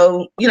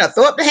 throw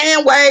up the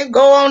hand wave,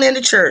 go on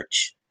into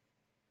church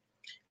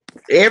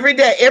every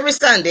day, every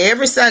Sunday.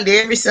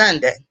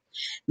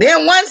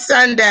 Then one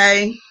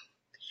Sunday,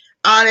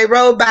 they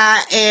rode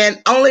by,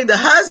 and only the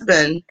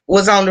husband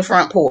was on the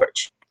front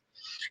porch,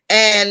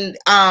 and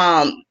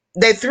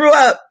they threw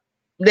up.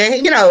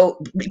 Then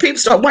people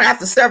started went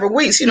after several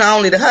weeks.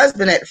 Only the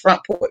husband at the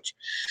front porch,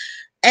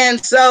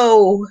 and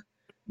so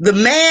the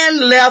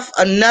man left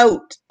a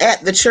note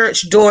at the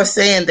church door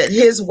saying that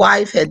his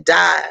wife had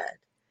died.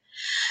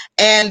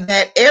 And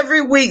that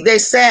every week they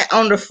sat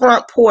on the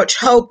front porch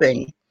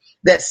hoping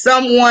that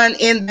someone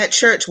in that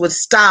church would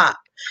stop.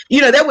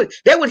 They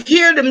would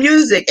hear the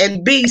music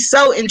and be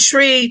so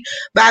intrigued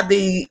by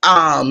the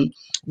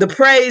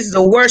praise,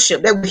 the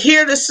worship. They would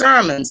hear the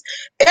sermons.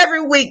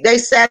 Every week they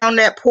sat on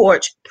that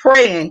porch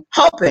praying,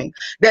 hoping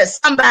that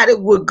somebody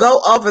would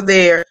go over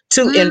there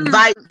to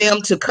invite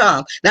them to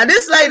come. Now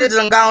this lady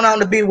done gone on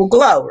to be with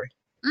glory.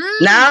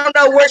 Now, I don't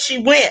know where she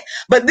went,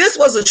 but this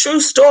was a true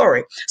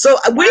story. So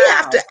we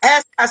have to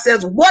ask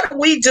ourselves, what are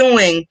we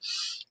doing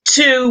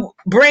to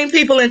bring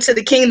people into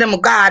the kingdom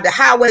of God, the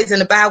highways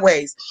and the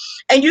byways?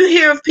 And you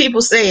hear of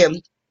people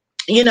saying,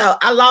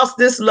 I lost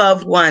this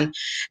loved one,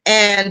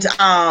 and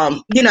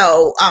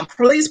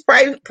please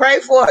pray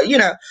for,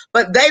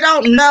 but they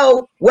don't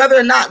know whether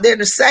or not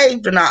they're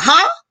saved or not.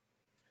 Huh?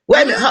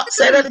 Wait a minute.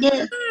 Say that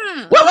again.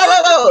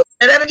 Whoa.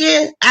 Say that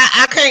again.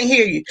 I can't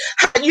hear you.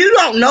 You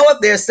don't know if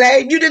they're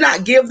saved. You did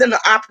not give them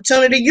the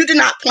opportunity. You did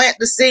not plant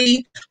the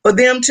seed for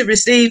them to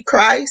receive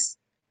Christ.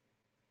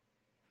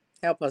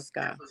 Help us,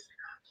 God.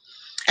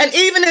 And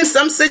even in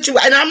some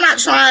situations, and I'm not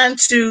trying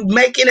to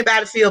make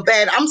anybody feel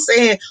bad. I'm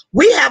saying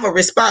we have a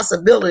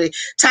responsibility.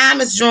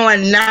 Time is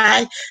drawing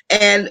nigh,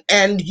 and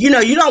you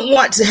don't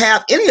want to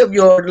have any of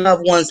your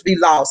loved ones be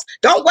lost.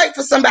 Don't wait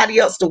for somebody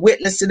else to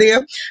witness to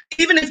them.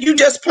 Even if you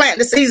just plant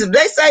the seeds, if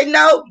they say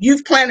no,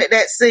 you've planted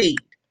that seed.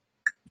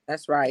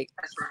 That's right.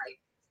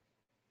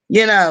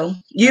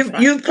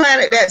 You've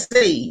planted that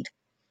seed.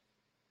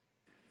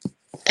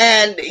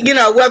 And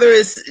whether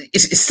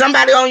it's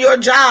somebody on your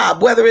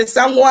job, whether it's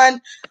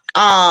someone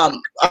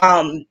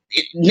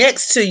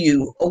next to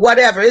you or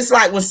whatever. It's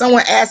like when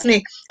someone asks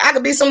me, I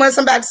could be somebody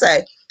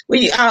say, will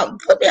you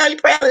put me on your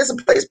prayer list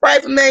and please pray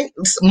for me?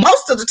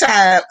 Most of the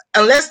time,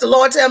 unless the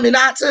Lord tell me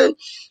not to,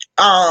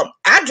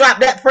 I drop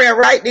that prayer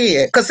right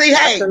there. Because see,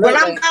 hey, Absolutely. when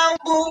I'm gone,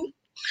 boo,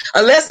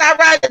 unless I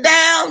write it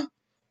down,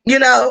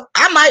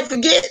 I might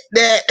forget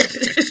that.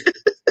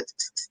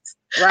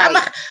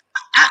 Right.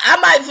 I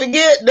might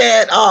forget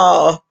that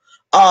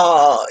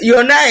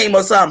your name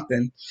or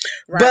something.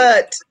 Right.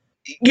 But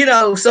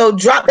so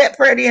drop that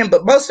prayer in.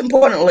 But most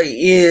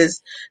importantly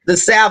is the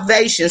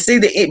salvation. See,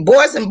 the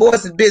boys and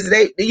boys is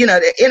busy.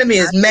 The enemy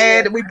is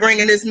mad that we bring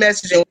in this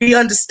message, and we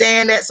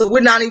understand that. So we're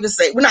not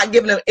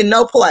giving them in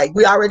no play.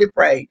 We already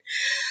prayed,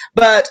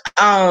 but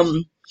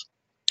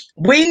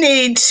we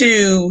need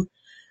to,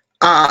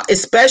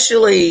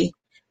 especially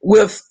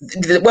with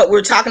what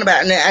we're talking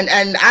about,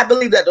 and I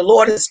believe that the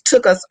Lord has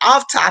took us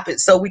off topic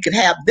so we can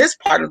have this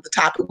part of the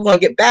topic. We're going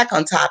to get back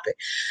on topic,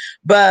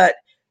 but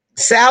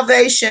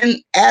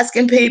salvation,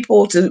 asking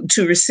people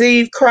to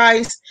receive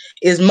Christ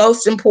is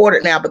most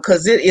important now,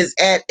 because it is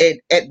at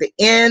the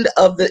end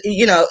of the,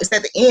 it's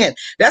at the end.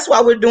 That's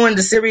why we're doing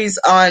the series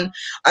on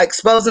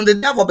exposing the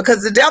devil,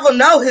 because the devil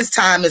know his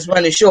time is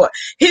running short.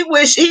 He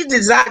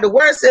desired, the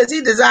word says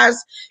he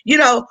desires,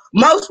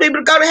 most people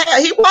to go to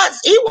hell. He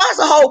wants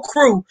a whole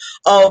crew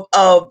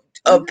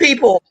of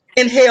people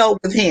in hell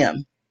with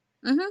him.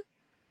 Mm-hmm.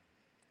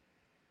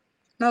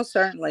 No,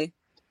 certainly.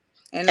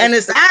 And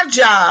it's our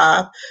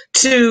job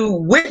to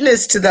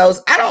witness to those.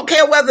 I don't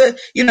care whether,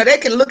 they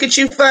can look at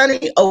you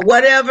funny or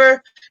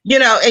whatever,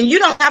 and you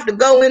don't have to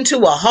go into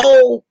a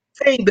whole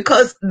thing,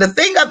 because the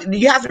thing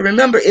you have to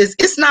remember is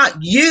it's not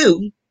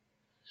you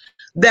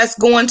that's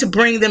going to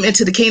bring them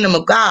into the kingdom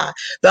of God.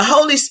 The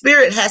Holy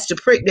Spirit has to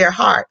prick their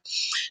heart.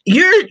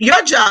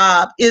 Your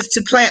job is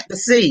to plant the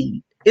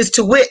seed, is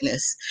to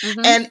witness.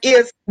 Mm-hmm. And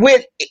if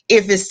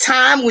it's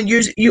time when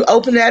you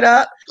open that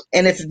up,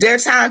 and if their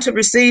time to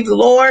receive the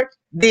Lord,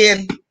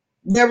 then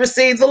they'll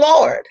receive the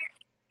Lord.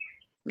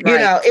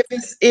 Right.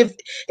 If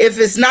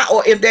it's not,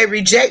 or if they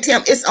reject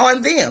him, it's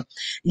on them.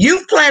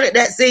 You've planted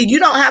that seed. You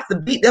don't have to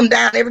beat them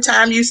down every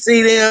time you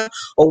see them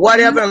or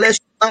whatever, mm-hmm. unless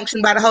you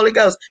function by the Holy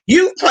Ghost.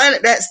 You've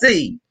planted that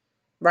seed.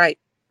 Right.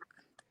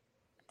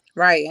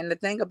 Right. And the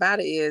thing about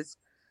it is,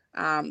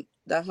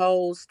 the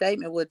whole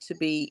statement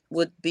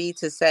would be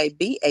to say,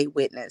 be a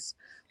witness.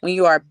 When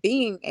you are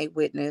being a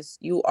witness,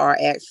 you are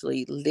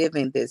actually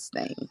living this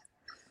thing.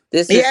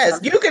 Yes,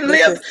 you can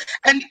live,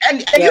 and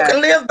you can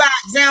live by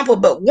example.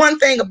 But one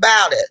thing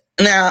about it,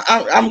 now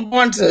I'm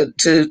going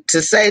to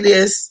say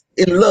this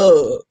in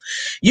love.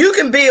 You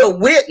can be a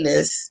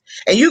witness,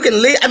 and you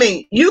can live. I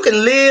mean, you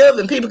can live,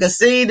 and people can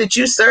see that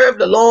you serve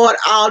the Lord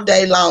all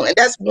day long, and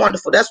that's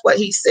wonderful. That's what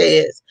He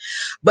says.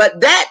 But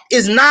that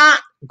is not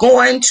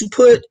going to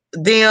put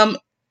them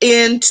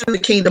into the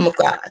kingdom of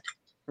God.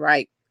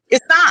 Right.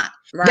 It's not.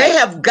 Right. They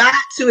have got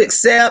to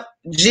accept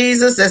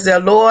Jesus as their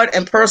Lord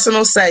and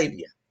personal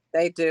Savior.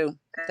 They do.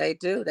 They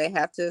do. They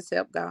have to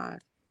accept God.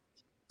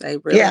 They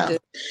really do.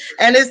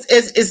 And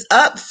it's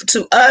up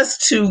to us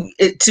to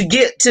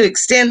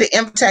extend the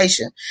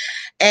invitation.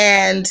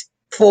 And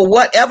for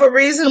whatever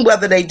reason,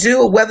 whether they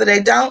do or whether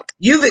they don't,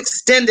 you've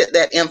extended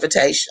that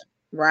invitation.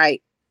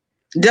 Right.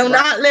 Do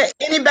not let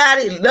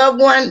anybody, loved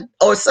one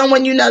or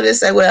someone that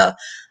say, well,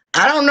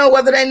 I don't know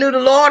whether they knew the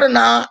Lord or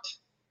not.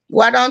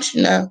 Why don't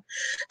you know?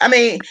 I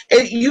mean,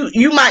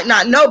 you might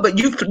not know, but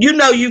you've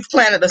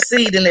planted a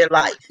seed in their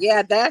life.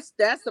 Yeah, that's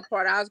the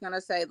part I was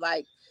gonna say.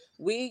 Like,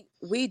 we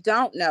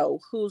don't know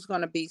who's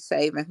gonna be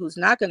saved and who's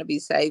not gonna be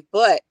saved,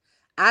 but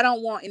I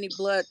don't want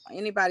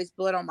anybody's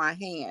blood on my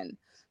hand.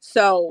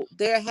 So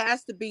there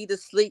has to be the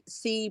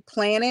seed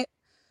planted.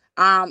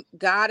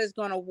 God is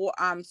gonna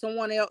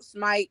someone else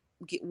might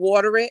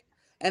water it,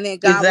 and then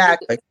God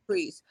will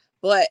increase.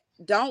 But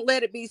don't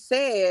let it be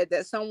said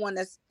that someone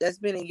that's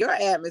been in your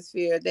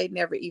atmosphere, they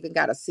never even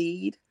got a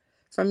seed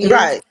from you.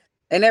 Right.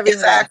 They never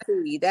even got a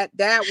seed.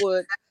 That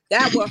would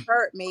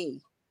hurt me.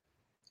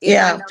 If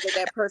I know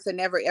that person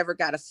never ever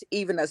got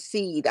even a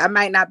seed. I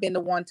might not been the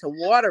one to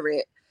water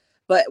it,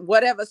 but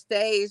whatever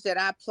stage that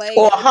I played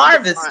or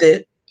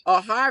harvested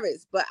or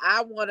harvest. But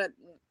I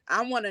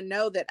wanna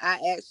know that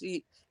I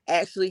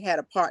actually had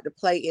a part to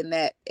play in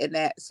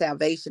that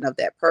salvation of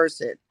that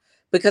person.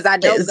 Because I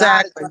know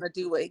God is going to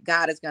do what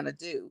God is going to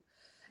do,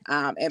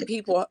 and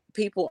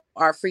people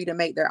are free to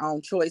make their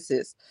own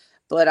choices,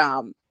 but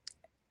I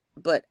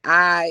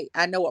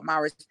know what my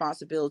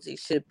responsibility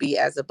should be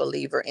as a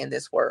believer in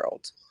this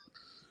world.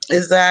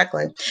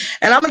 Exactly,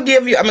 and I'm gonna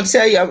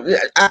tell you,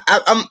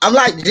 I'm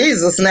like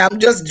Jesus now. I'm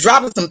just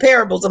dropping some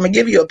parables. I'm gonna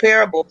give you a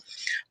parable.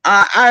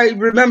 I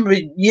remember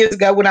years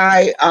ago when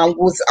I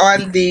was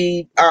on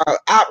the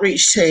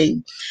outreach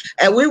team,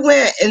 and we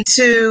went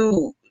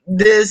into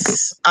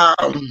this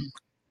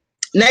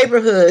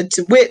neighborhood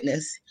to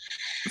witness,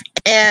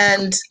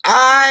 and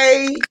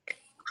I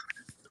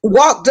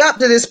walked up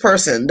to this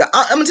person.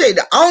 I'm gonna tell you,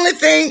 the only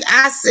thing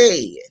I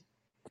said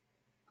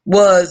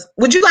was,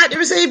 would you like to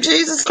receive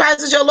Jesus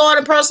Christ as your Lord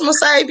and personal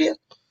Savior?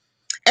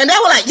 And they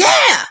were like,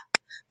 yeah.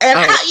 And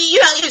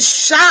it's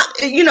shocked.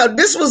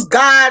 This was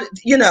God,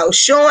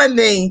 showing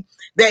me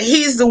that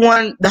He's the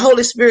one, the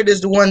Holy Spirit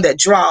is the one that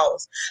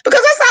draws.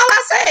 Because that's all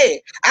I said.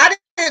 I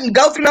didn't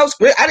go through no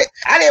script.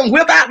 I didn't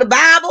whip out the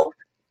Bible.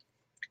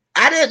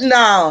 I didn't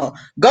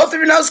go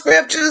through no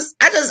scriptures.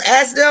 I just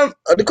asked them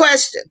the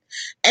question.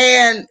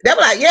 And they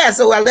were like, yeah.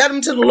 So I led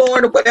them to the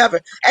Lord or whatever.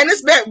 And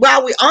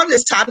while we're on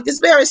this topic, it's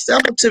very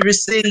simple to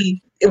receive.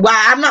 While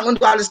I'm not going to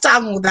do all this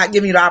talking without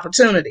giving you the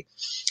opportunity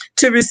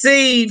to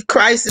receive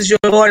Christ as your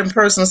Lord and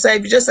personal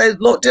Savior. Just say,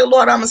 Lord, dear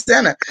Lord, I'm a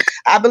sinner.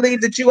 I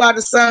believe that you are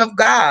the Son of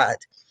God.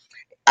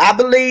 I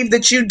believe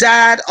that you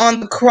died on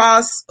the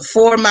cross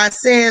for my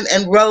sin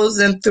and rose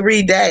in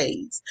 3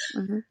 days.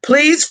 Mm-hmm.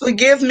 Please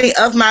forgive me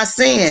of my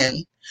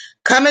sin.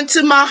 Come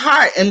into my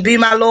heart and be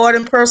my Lord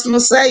and personal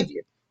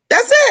Savior.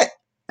 That's it.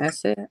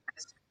 That's it.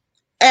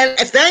 And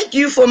thank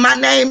you for my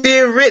name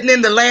being written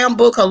in the Lamb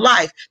Book of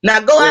Life. Now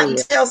go out and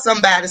Yeah. tell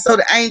somebody. So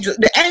the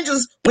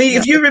angels, Yeah,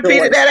 if you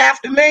repeated rejoice. that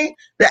after me,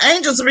 the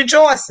angels are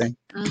rejoicing.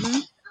 Mm-hmm.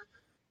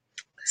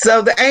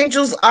 So the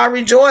angels are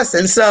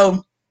rejoicing.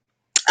 So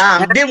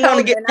And didn't I want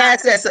to told get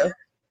past that. So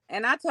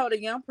and I told a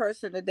young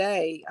person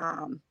today,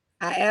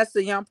 I asked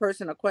a young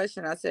person a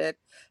question. I said,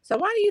 so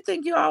why do you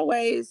think you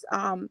always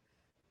are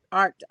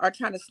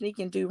trying to sneak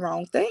and do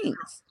wrong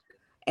things?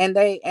 And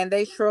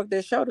they shrugged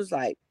their shoulders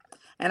like,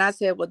 and I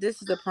said, well,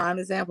 this is a prime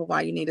example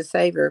why you need a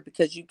savior,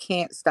 because you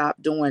can't stop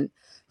doing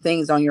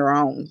things on your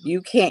own.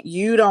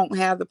 You don't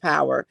have the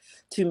power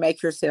to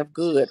make yourself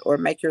good or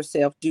make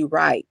yourself do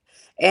right.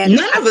 And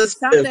none I of mean, us do.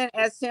 something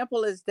as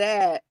simple as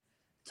that,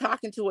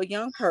 talking to a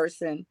young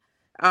person,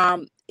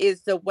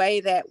 is the way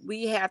that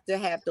we have to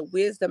have the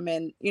wisdom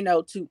and,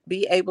 to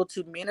be able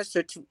to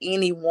minister to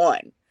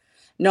anyone,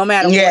 no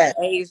matter what Yeah.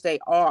 age they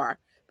are,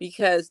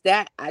 because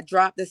that I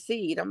dropped the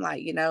seed. I'm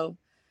like,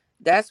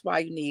 that's why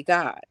you need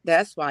God.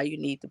 That's why you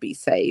need to be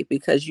saved,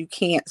 because you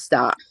can't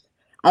stop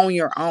on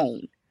your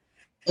own.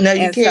 No,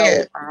 you And so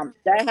can't.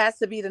 that has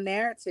to be the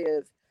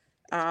narrative.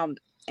 Um,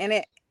 and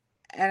it,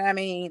 and I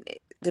mean,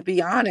 to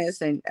be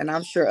honest, and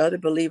I'm sure other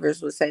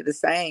believers would say the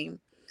same,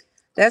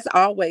 that's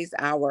always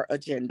our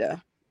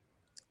agenda.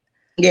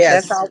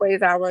 That's Yes.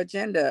 always our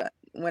agenda.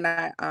 When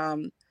I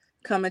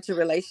come into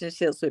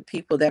relationships with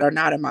people that are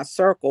not in my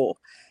circle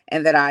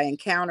and that I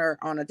encounter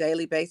on a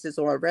daily basis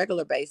or a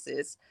regular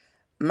basis,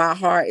 my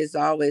heart is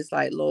always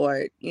like,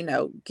 Lord,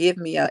 give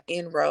me an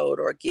inroad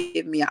or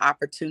give me an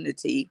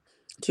opportunity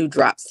to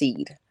drop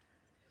seed.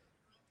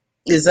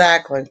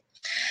 Exactly.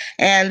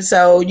 And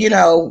so,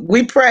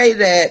 we pray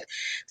that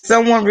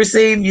someone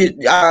receive you,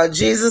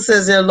 Jesus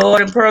as their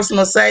Lord and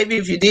personal Savior.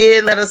 If you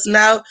did, let us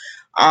know.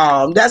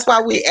 That's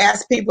why we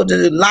ask people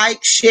to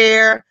like,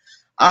 share,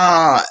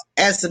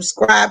 and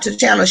subscribe to the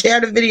channel. Share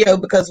the video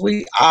because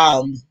we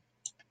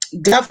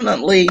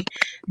definitely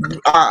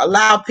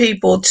allow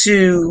people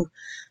to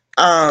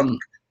um,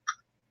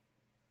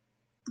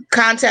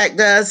 contact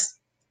us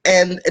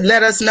and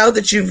let us know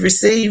that you've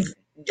received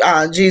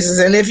Jesus.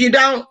 And if you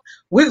don't,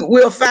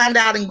 we'll find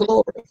out in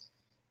glory.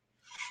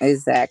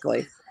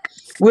 Exactly.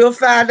 We'll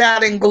find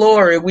out in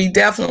glory. We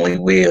definitely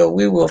will.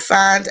 We will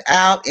find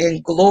out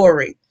in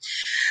glory.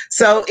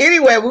 So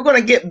anyway, we're going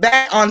to get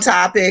back on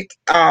topic.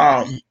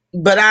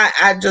 But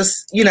I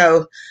just,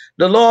 the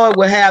Lord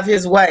will have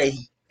his way.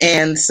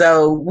 And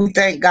so we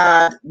thank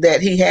God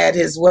that he had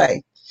his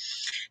way.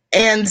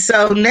 And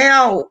so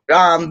now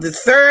the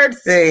third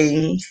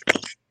thing,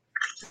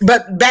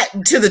 but back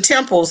to the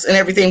temples and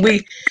everything,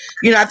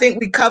 I think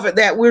we covered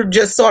that. We're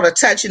just sort of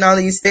touching on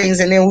these things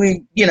and then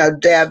we,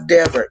 dive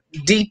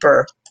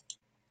deeper.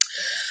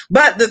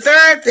 But the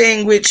third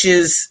thing, which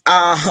is,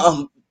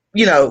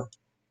 you know,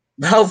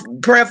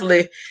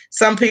 prayerfully,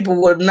 some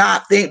people would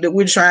not think that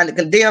we're trying to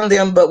condemn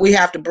them, but we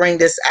have to bring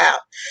this out.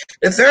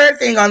 The third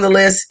thing on the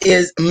list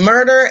is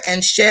murder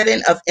and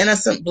shedding of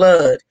innocent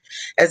blood.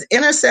 As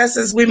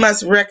intercessors, we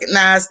must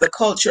recognize the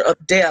culture of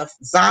death,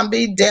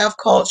 zombie death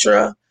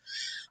culture,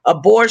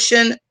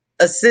 abortion,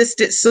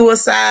 assisted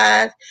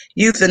suicide,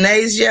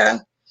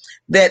 euthanasia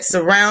that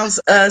surrounds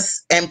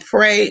us and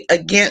pray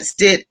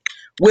against it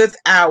with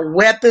our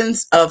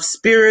weapons of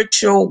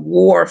spiritual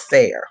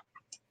warfare.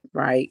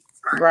 Right.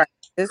 Right.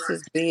 This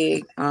is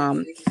big.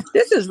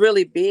 This is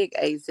really big,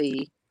 Az,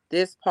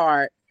 this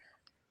part,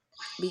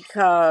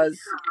 because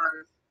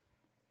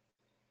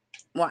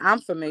well, I'm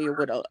familiar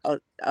with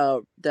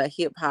the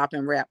hip hop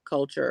and rap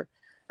culture.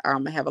 I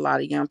have a lot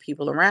of young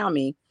people around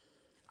me.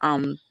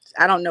 Um,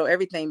 I don't know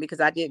everything because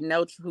I didn't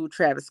know who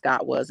Travis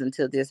Scott was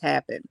until this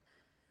happened.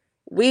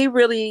 We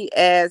really,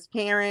 as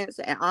parents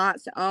and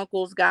aunts and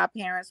uncles,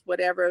 godparents,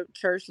 whatever,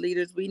 church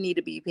leaders, we need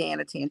to be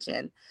paying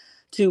attention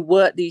to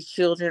what these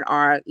children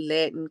are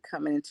letting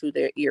coming into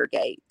their ear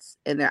gates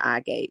and their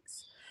eye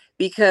gates,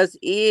 because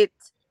it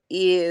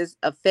is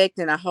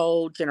affecting a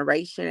whole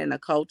generation and a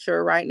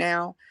culture right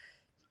now.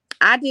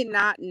 I did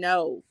not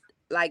know,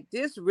 like,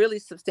 this really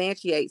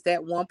substantiates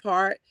that one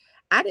part.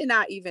 I did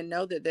not even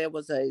know that there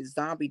was a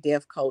zombie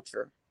death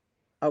culture.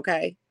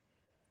 Okay.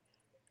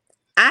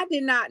 I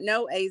did not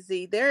know, Az.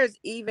 There is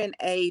even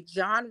a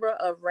genre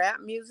of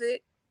rap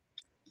music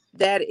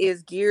that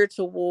is geared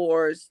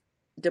towards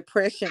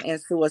depression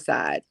and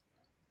suicide.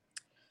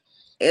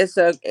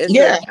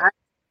 Yeah,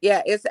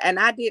 Yeah, and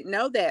I didn't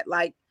know that.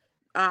 Like,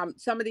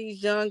 some of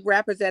these young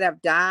rappers that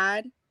have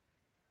died,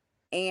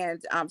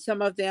 and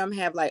some of them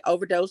have like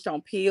overdosed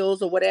on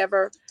pills or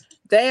whatever.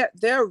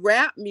 Their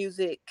rap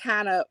music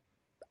kind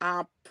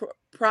of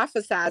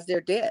prophesies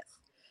their death.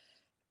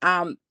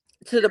 Um,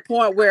 to the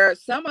point where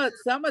some of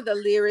the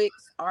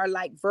lyrics are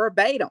like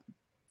verbatim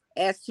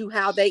as to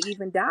how they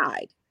even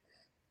died.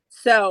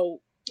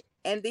 So,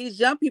 and these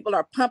young people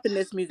are pumping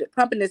this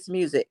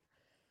music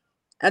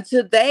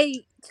until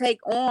they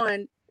take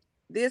on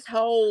this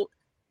whole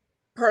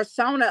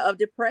persona of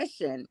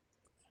depression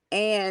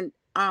and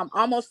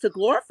almost to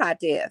glorify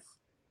death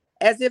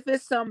as if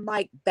it's some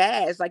like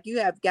badge, like you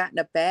have gotten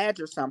a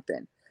badge or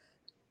something.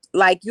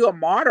 like you're a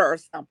martyr or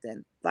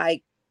something.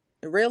 Like,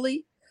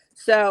 really?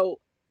 So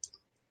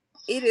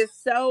it is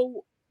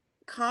so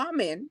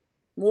common,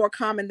 more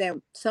common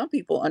than some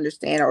people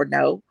understand or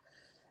know.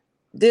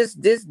 This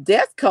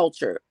death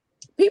culture,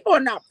 people are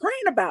not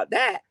praying about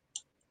that,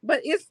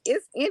 but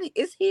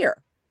it's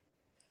here.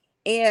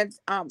 And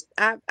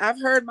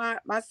I've heard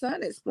my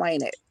son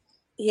explain it.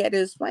 He had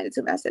to explain it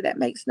to me. I said that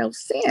makes no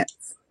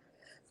sense.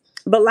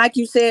 But like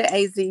you said,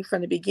 Az,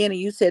 from the beginning,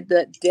 you said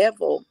the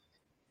devil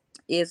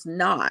is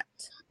not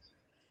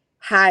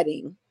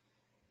hiding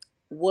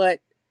what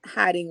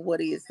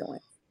he is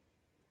doing.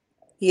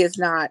 He is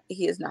not.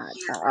 He is not.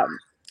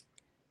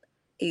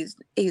 He's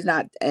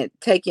not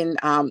taking.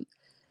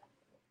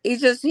 He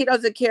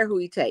doesn't care who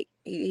he take.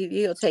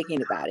 He'll take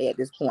anybody at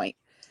this point,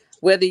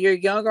 whether you're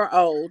young or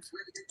old.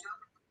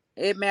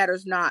 It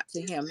matters not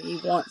to him.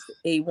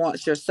 He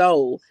wants your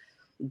soul.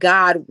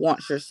 God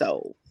wants your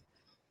soul.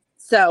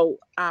 So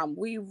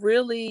we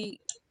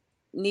really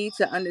need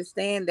to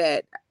understand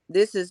that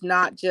this is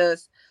not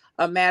just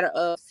a matter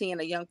of seeing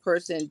a young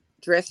person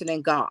dressing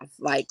in goth.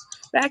 Like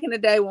back in the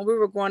day when we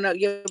were growing up,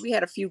 yeah, we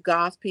had a few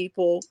goth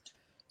people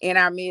in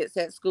our midst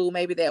at school,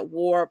 maybe that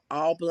wore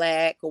all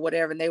black or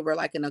whatever, and they were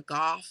like in a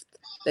goth.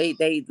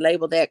 They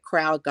labeled that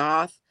crowd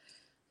goth.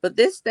 But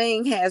this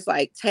thing has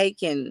like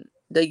taken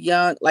the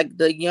younger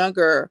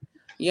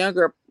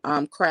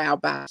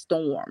crowd by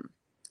storm.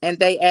 And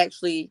they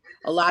actually,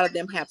 a lot of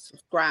them have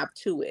subscribed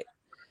to it,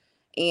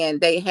 and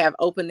they have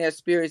opened their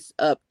spirits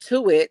up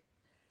to it,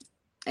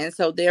 and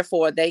so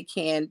therefore they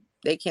can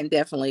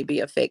definitely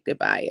be affected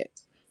by it.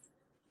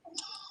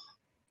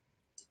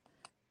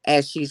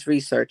 As she's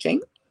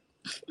researching.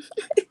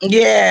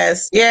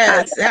 Yes,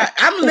 yes.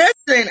 I'm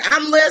listening.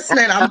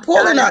 I'm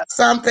pulling up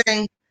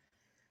something.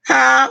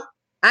 Huh?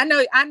 I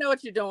know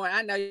what you're doing.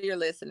 I know you're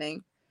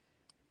listening.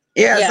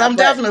 Yes, I'm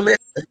definitely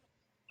listening.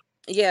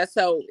 Yeah,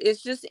 so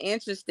it's just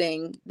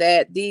interesting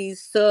that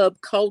these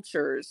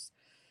subcultures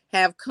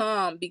have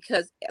come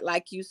because,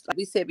 like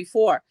we said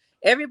before,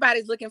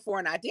 everybody's looking for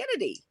an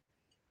identity.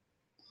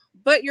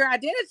 But your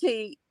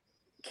identity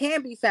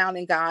can be found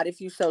in God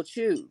if you so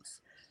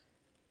choose.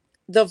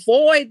 The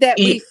void that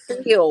we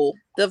feel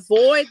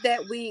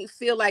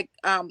like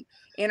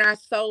in our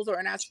souls or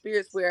in our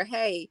spirits where,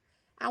 hey,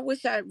 I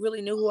wish I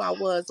really knew who I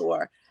was,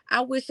 or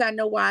I wish I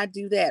know why I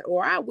do that,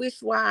 or I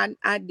wish why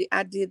I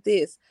did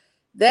this.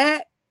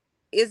 That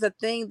is a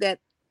thing that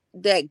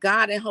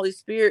God and Holy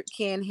Spirit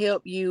can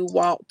help you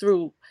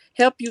through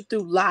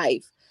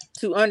life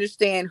to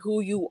understand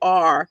who you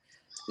are,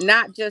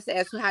 not just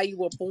as how you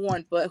were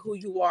born, but who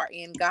you are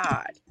in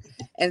God.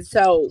 And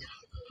so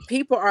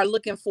people are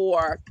looking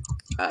for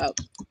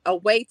a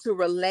way to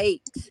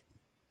relate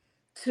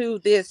to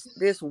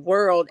this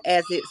world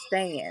as it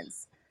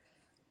stands,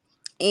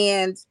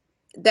 and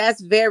that's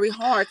very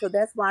hard. So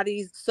that's why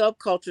these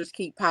subcultures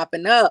keep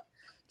popping up,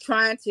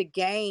 trying to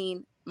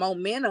gain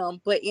momentum,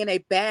 but in a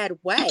bad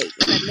way,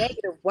 in a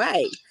negative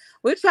way.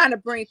 We're trying to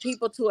bring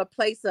people to a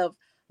place of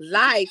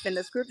life, and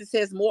the scripture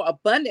says more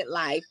abundant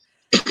life.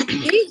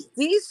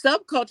 These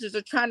subcultures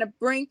are trying to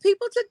bring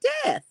people to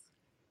death.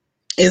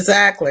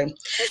 Exactly.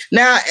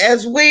 Now,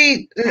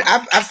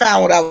 I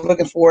found what I was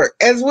looking for.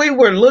 As we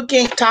were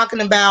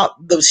talking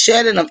about the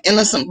shedding of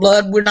innocent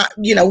blood, we're not,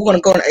 we're going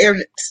to go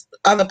into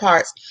other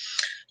parts,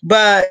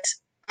 but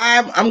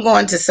I'm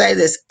going to say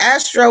this.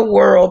 Astro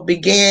World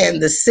began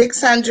the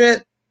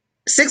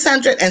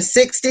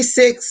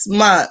 666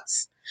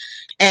 months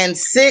and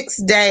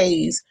 6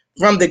 days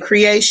from the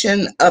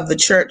creation of the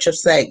Church of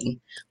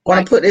Satan. I'm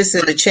going to put this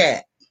in the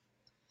chat.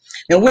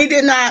 And we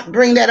did not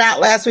bring that out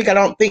last week. I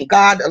don't think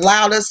God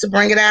allowed us to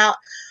bring it out.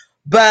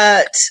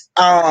 But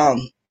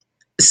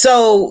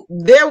so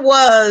there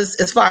was,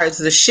 as far as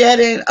the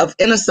shedding of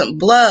innocent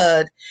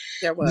blood,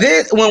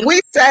 when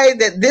we say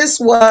that this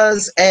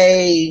was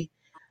a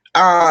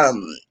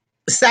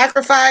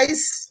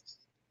sacrifice,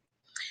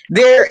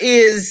 there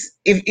is,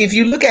 if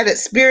you look at it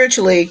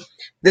spiritually,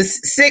 the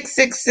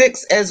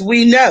 666, as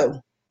we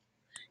know,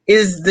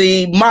 is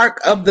the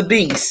mark of the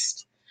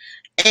beast.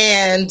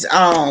 And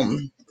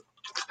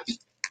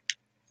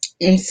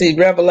let me see,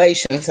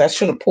 Revelations. I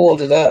should have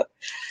pulled it up.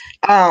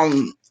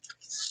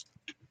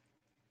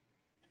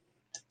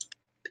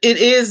 It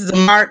is the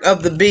mark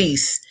of the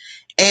beast.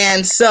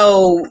 And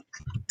so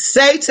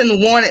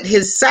Satan wanted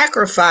his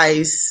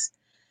sacrifice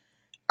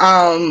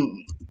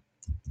during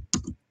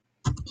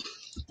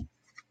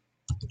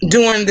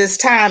this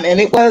time,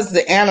 and it was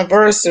the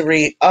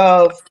anniversary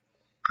of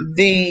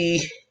the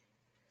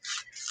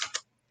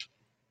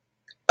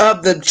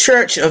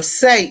Church of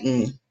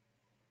Satan.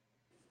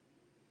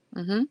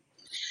 Mm-hmm.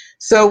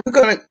 So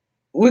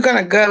we're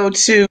gonna go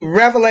to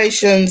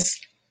Revelations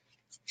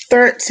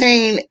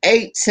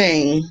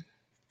 13:18.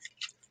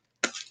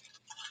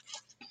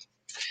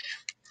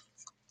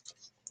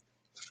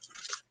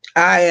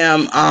 I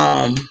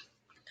am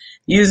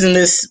using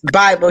this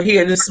Bible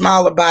here, this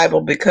smaller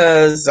Bible,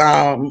 because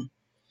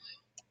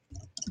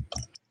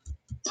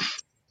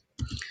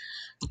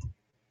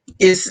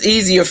it's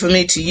easier for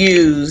me to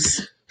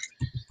use.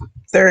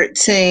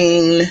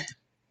 13.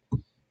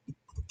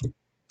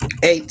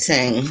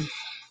 18.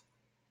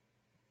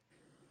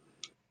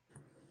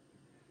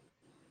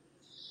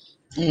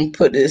 I'm going to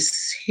put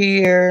this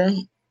here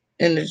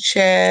in the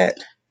chat,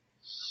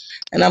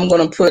 and I'm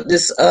going to put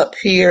this up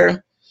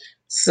here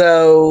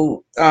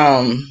so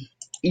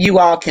you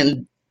all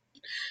can.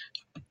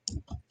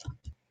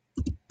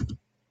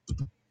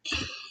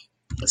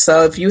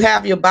 So if you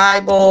have your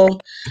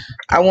Bible,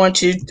 I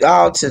want you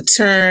all to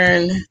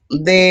turn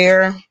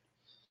there.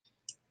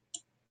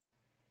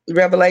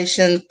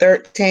 Revelation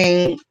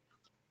 13:18.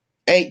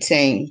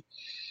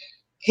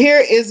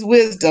 Here is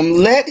wisdom.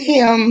 Let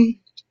him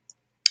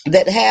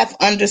that hath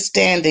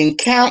understanding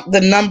count the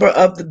number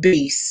of the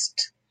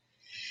beast,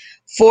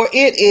 for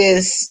it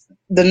is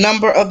the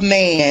number of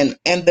man,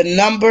 and the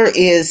number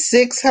is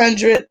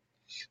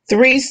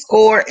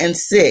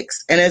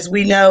 666. And as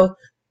we know,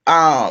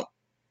 a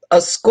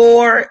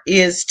score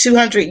is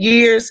 200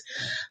 years.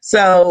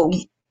 So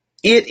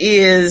it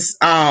is,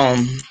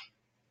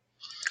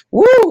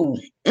 woo,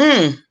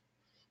 the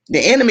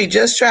enemy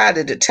just tried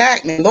to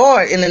attack me.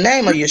 Lord, in the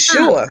name of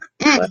Yeshua.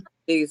 Blood of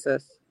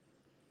Jesus.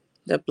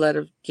 The blood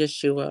of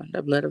Yeshua,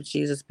 the blood of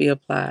Jesus be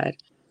applied.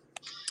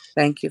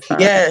 Thank you,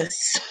 Father.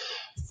 Yes.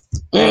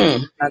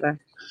 Thank you, Father.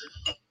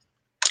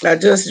 I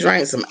just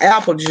drank some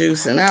apple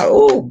juice and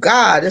oh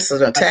God, this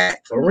is an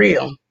attack for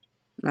real.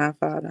 My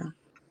Father.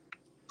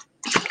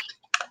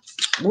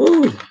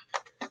 Woo.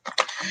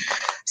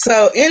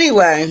 So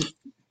anyway,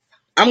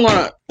 I'm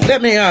gonna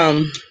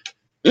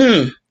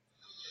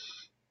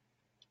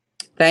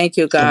Thank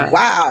you, God.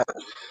 Wow.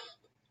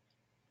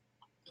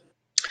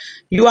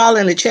 You all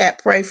in the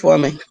chat, pray for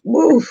me.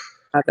 Woo.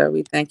 Father,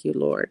 we thank you,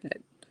 Lord,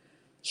 that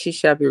she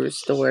shall be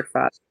restored,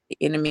 Father. The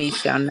enemy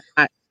shall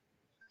not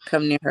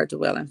come near her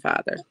dwelling,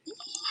 Father.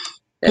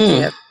 That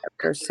you have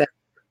kept her safe,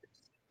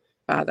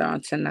 Father,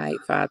 on tonight,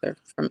 Father,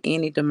 from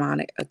any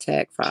demonic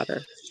attack,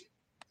 Father.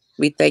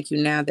 We thank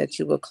you now that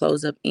you will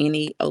close up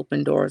any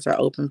open doors or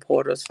open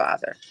portals,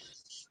 Father.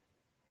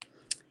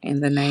 In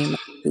the name of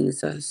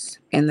Jesus.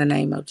 In the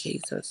name of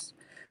Jesus.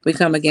 We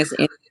come against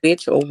any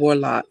witch or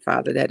warlock,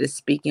 Father, that is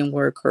speaking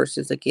word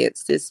curses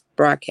against this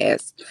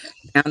broadcast.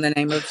 Now, in the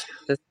name of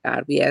Jesus,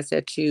 God, we ask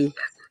that you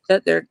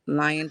shut their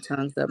lying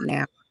tongues up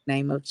now. In the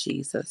name of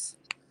Jesus.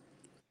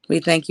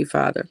 We thank you,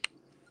 Father.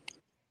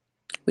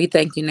 We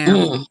thank you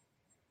now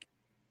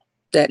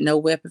that no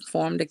weapon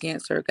formed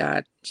against her,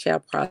 God, shall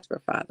prosper,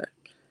 Father.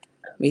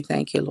 We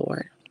thank you,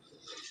 Lord.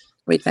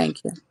 We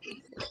thank you.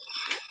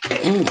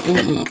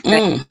 Thank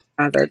you,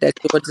 Father, that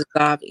you will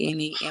dissolve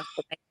any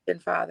inflammation,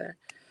 Father.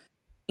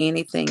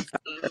 Anything,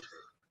 Father.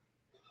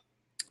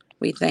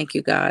 We thank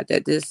you, God,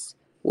 that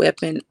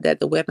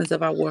the weapons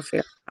of our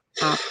warfare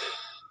are,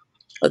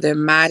 but they're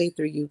mighty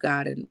through you,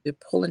 God, and we're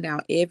pulling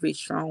down every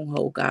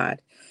stronghold,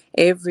 God,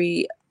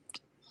 every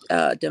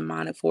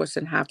demonic force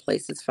in high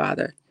places,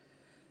 Father,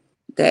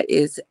 that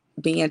is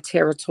being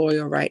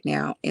territorial right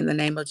now. In the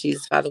name of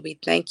Jesus, Father, we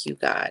thank you,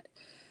 God,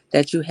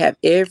 that you have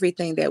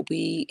everything that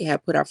we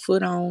have put our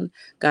foot on,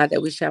 God,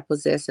 that we shall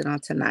possess it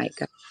on tonight,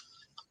 God.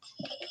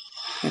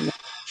 And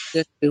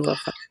Yeshua,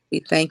 Father,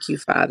 we thank you,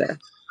 Father,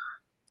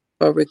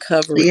 for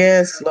recovery.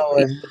 Yes,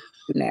 Lord.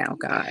 Now,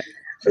 God.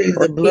 Please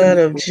For the blood healing,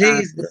 of God. We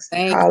Jesus.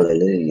 thank you.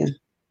 Hallelujah.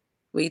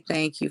 We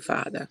thank you,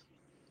 Father.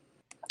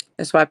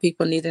 That's why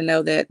people need to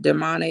know that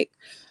demonic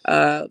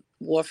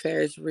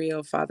warfare is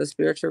real, Father.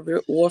 Spiritual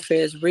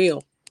warfare is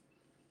real.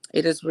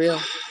 It is real.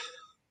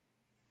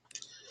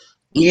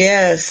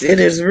 Yes, it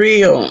is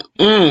real.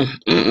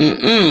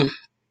 My,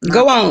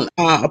 Go on,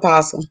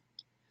 Apostle.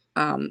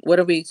 what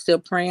are we still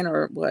praying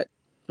or what?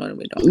 What are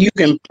we doing? You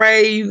can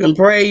pray, you can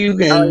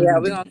Oh, yeah,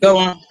 we're going to keep go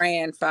on on.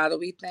 praying, Father.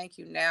 We thank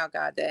you now,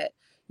 God, that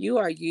you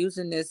are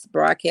using this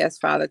broadcast,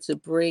 Father, to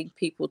bring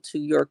people to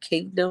your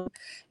kingdom.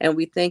 And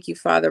we thank you,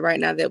 Father, right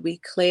now that we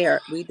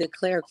declare,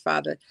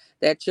 Father,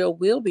 that your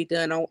will be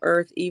done on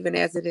earth, even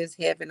as it is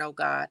heaven, oh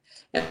God.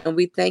 And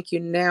we thank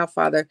you now,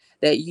 Father,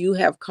 that you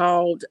have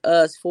called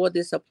us for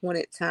this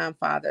appointed time,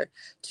 Father,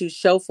 to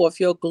show forth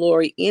your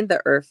glory in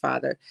the earth,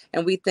 Father.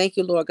 And we thank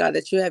you, Lord God,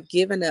 that you have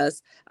given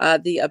us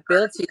the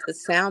ability to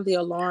sound the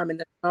alarm and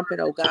the trumpet,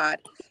 oh God,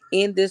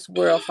 in this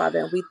world, Father.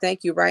 And we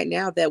thank you right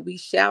now that we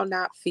shall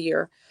not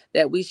fear,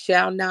 that we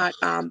shall not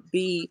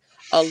be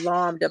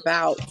alarmed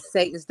about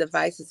Satan's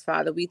devices,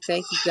 Father. We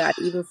thank you, God,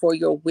 even for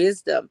your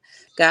wisdom,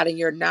 God, and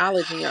your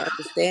knowledge and your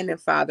understanding,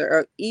 Father,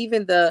 or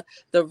even the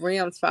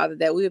realms, Father,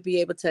 that we would be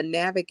able to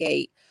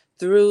navigate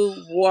through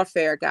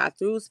warfare, God,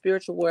 through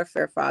spiritual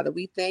warfare, Father.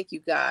 We thank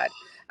you, God,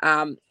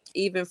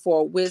 even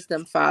for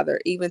wisdom, Father,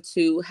 even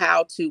to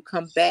how to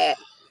combat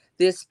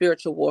this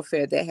spiritual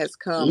warfare that has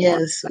come on.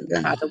 Yes,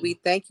 God. Father, we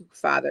thank you,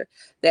 Father,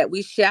 that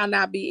we shall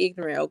not be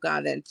ignorant, oh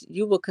God, that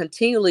you will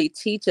continually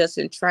teach us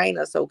and train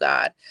us, oh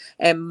God,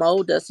 and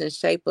mold us and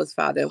shape us,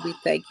 Father. And we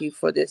thank you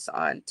for this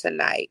on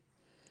tonight.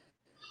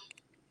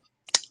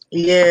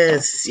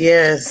 Yes,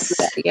 yes.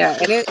 Yeah.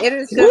 And it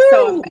is just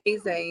so Woo!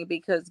 amazing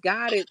because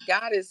God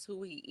is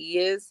who he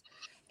is,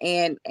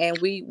 and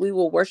we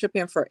will worship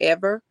him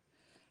forever.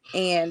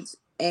 And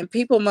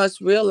people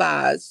must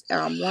realize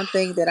one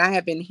thing that I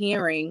have been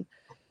hearing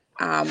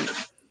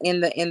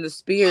in the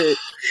spirit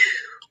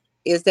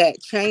is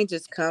that change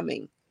is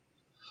coming.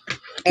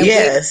 And with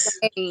Yes.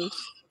 change,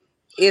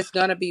 it's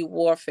going to be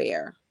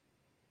warfare.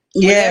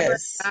 Whenever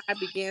Yes. God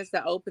begins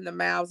to open the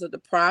mouths of the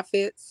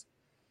prophets,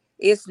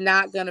 it's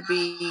not going to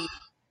be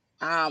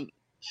um,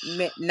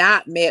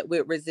 not met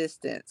with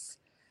resistance.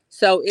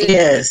 So it's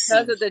Yes.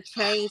 because of the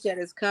change that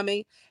is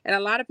coming. And a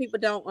lot of people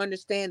don't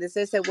understand this.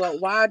 They say, well,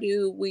 why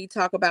do we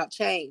talk about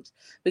change?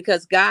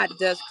 Because God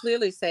does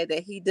clearly say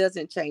that he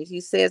doesn't change.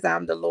 He says,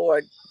 I'm the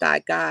Lord, thy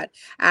God.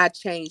 I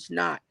change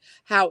not.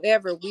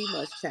 However, we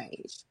must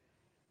change.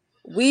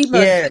 We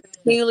must Yes.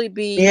 continually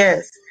be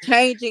Yes.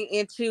 changing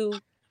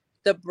into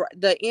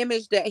the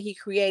image that he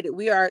created.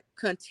 We are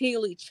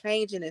continually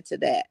changing into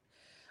that.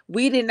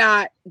 We did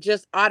not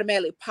just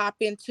automatically pop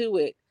into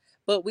it,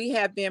 but we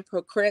have been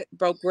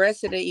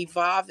progressively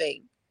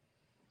evolving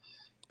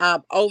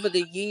over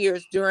the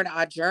years during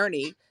our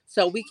journey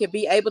so we can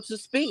be able to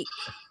speak.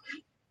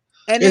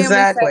 And then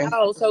we say, Exactly.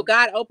 oh, so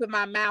God opened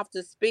my mouth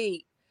to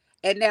speak.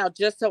 And now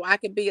just so I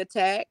can be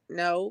attacked?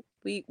 No,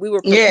 we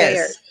were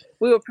prepared. Yes.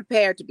 We were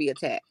prepared to be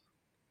attacked.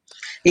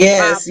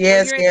 Yes.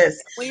 When Yes. you're in Yes.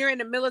 when you're in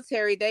the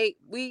military,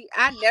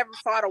 I never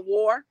fought a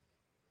war,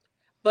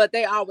 but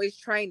they always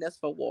trained us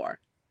for war.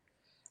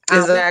 We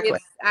did. Exactly.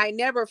 I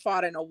never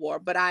fought in a war,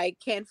 but I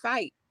can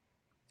fight.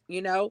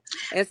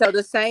 And so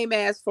the same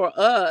as for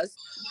us,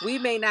 we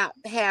may not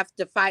have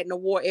to fight in a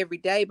war every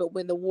day, but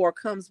when the war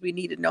comes, we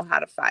need to know how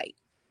to fight.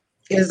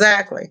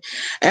 Exactly.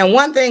 And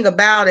one thing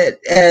about it,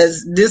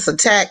 as this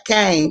attack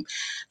came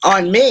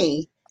on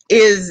me,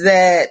 is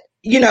that,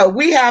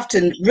 we have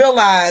to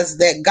realize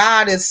that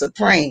God is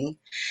supreme.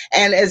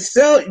 And as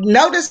soon,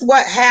 notice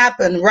what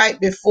happened right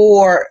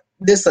before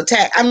this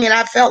attack. I mean,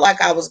 I felt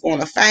like I was going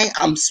to faint.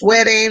 I'm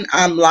sweating.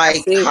 I'm I like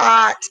see.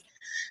 hot.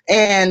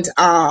 And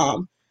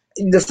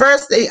the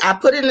first thing I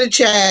put in the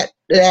chat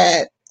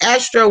that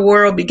Astro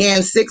World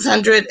began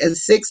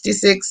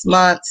 666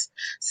 months,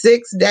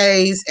 6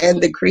 days,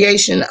 and the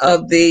creation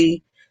of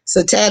the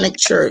Satanic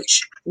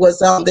Church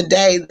was on the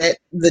day that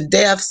the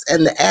deaths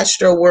and the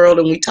Astro World,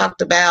 and we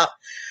talked about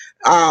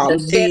The the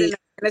shedding of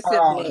innocent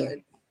um,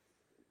 blood.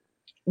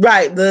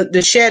 right,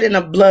 the shedding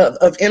of blood,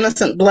 of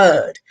innocent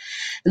blood.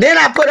 Then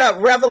I put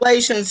up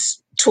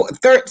Revelations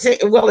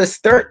 13. Well, it's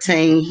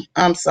 13.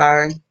 I'm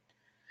sorry.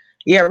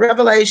 Yeah,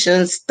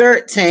 Revelations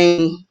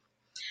 13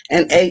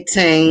 and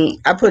 18.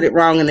 I put it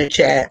wrong in the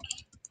chat.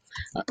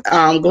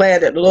 I'm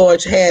glad that the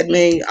Lord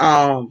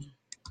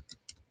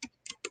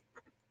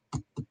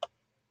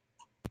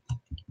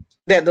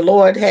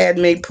had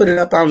me put it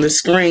up on the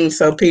screen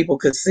so people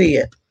could see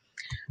it.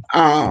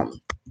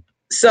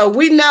 So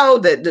we know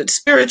that the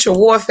spiritual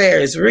warfare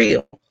is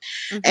real.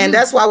 And Mm-hmm.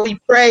 that's why we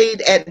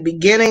prayed at the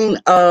beginning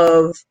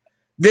of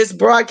this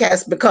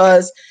broadcast,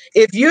 because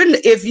if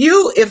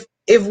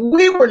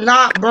we were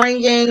not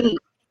bringing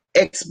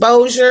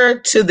exposure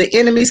to the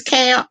enemy's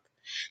camp,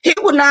 he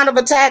would not have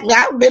attacked me.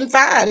 I've been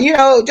fine,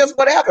 just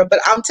whatever. But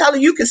I'm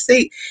telling you, you can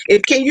see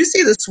it. Can you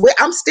see the sweat?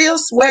 I'm still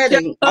But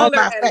your sweating on color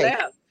my had face.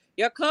 left.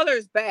 Your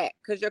color's back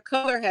because your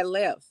color had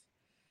left.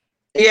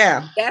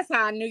 Yeah. That's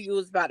how I knew you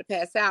was about to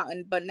pass out.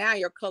 But now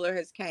your color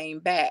has came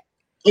back.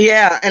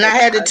 Yeah. And I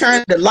had to Because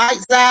turn the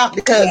lights out yeah,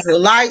 because the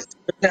lights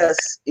were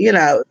just,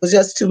 it was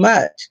just too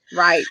much.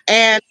 right.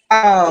 And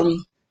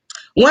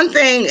one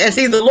thing, and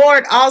see, the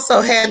Lord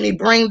also had me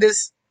bring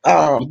this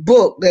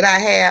book that I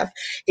have.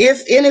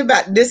 If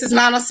anybody, this is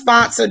not a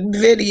sponsored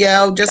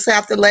video, just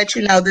have to let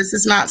you know this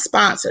is not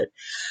sponsored.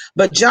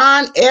 But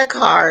John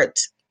Eckhart,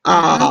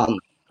 Mm-hmm.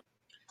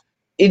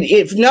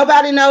 if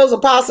nobody knows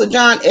Apostle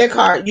John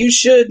Eckhart, you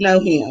should know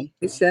him.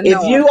 You should If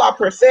know you him. are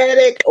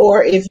prophetic,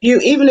 or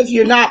even if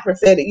you're not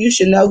prophetic, you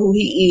should know who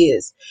he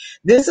is.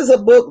 This is a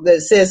book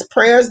that says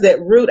prayers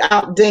that root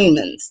out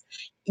demons.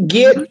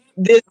 Get Mm-hmm.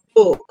 this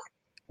book.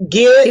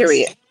 Get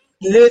Period.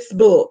 this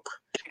book.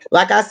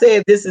 Like I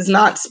said, this is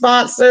not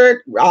sponsored.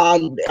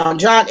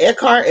 John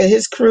Eckhart and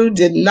his crew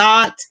did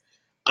not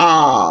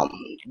um,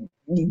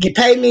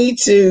 pay me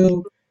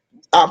to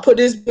put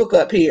this book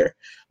up here.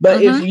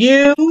 But if Mm-hmm.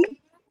 you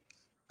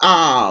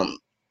um,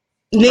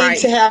 need Right.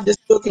 to have this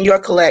book in your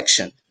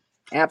collection.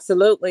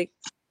 Absolutely.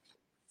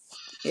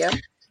 Yep.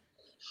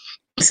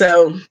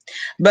 So,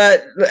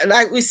 but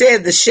like we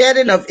said, the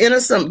shedding of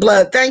innocent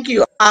blood. Thank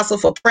you, Apostle,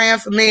 for praying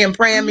for me and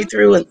praying me Mm-hmm.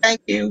 through. And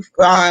thank you,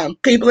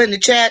 people in the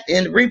chat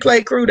and the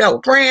replay crew that were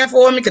praying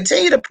for me.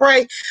 Continue to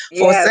pray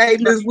for Yes.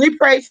 Save News. We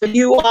pray for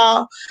you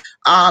all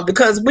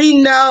because we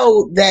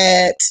know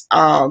that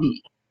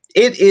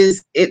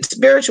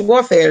spiritual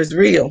warfare is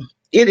real.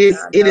 It is.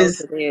 God It knows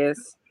is. it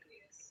is.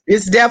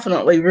 It's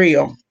definitely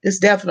real. It's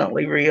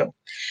definitely real.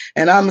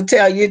 And I'm going to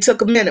tell you, it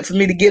took a minute for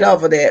me to get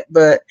over that.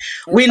 But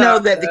we It's know all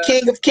that the good.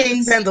 King of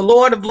Kings and the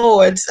Lord of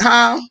Lords,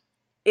 huh?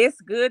 It's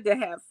good to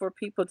have for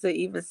people to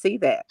even see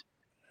that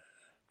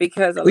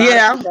because a lot of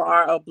Yeah, people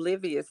are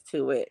oblivious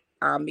to it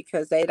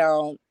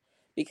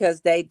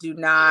because they do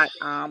not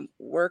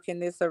work in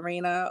this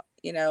arena,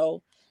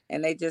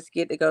 and they just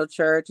get to go to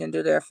church and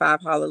do their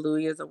five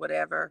hallelujahs or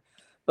whatever.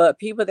 But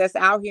people that's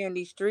out here in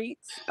these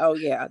streets, oh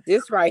yeah,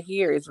 this right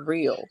here is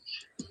real.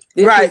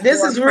 This Right. is This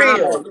more is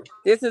real. common.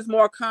 This is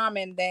more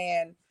common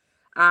than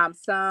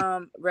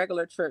some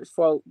regular church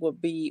folk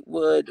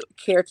would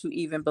care to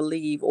even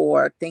believe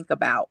or think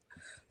about.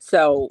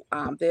 So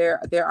there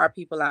are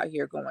people out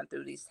here going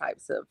through these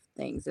types of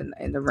things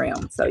in the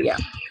realm. So yeah.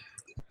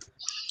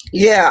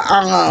 Yeah.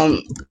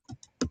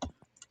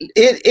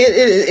 It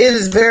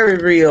is very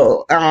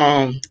real.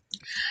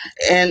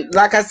 And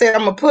like I said,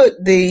 I'm gonna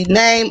put the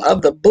name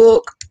of the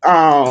book.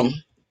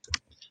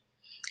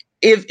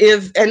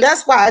 If and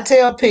that's why I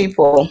tell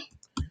people,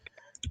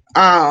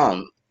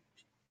 um,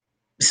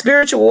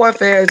 spiritual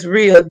warfare is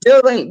real.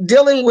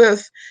 Dealing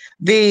with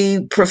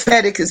the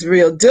prophetic is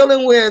real.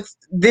 Dealing with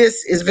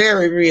this is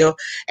very real.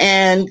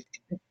 And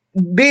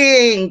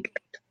being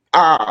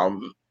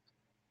um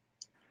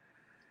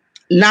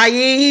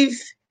naive,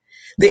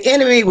 the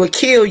enemy will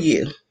kill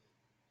you.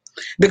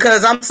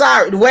 Because I'm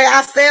sorry, the way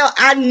I felt,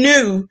 I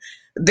knew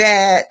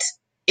that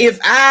if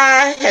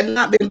I had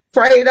not been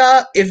prayed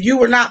up, if you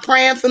were not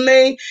praying for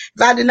me,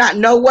 if I did not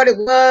know what it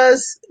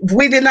was, if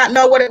we did not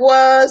know what it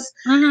was,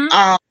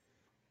 Mm-hmm.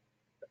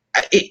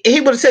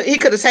 he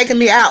could have taken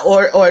me out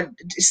or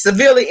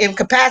severely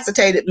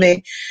incapacitated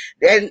me.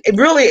 And it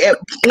really, at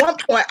one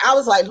point, I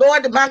was like,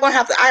 Lord, am I going to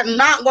have to? I'm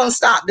not going to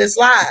stop this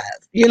live.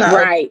 You know,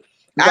 Right.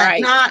 I'm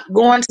Right. not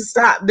going to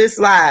stop this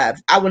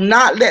live. I will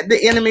not let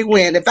the enemy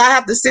win. If I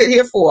have to sit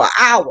here for an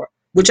hour,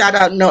 which I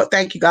don't know,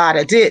 thank you God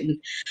I didn't.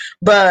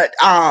 But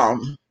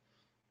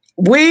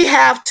we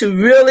have to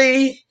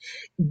really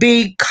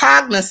be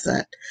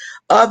cognizant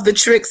of the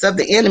tricks of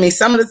the enemy.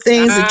 Some of the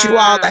things that you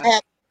all Ah.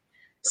 have,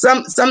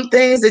 some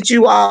things that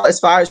you all, as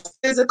far as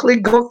physically,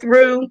 go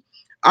through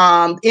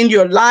in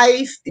your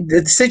life,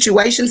 the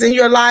situations in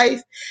your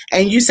life,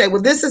 and you say,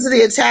 well, this is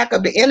the attack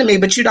of the enemy,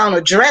 but you don't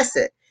address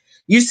it.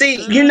 You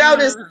see, you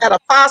notice Mm. that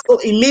Apostle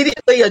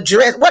immediately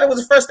addressed, what was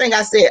the first thing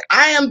I said?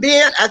 I am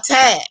being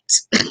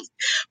attacked.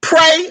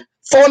 Pray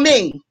for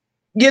me.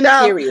 You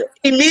know, Period.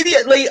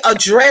 immediately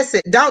address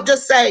it. Don't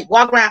just say,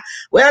 walk around,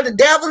 well, the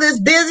devil is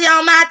busy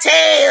on my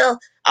tail.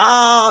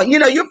 You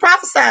know, you're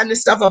prophesying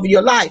this stuff over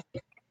your life.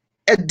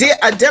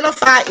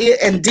 Identify it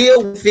and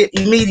deal with it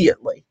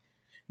immediately.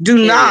 Do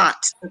Period. not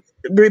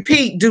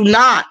repeat. Do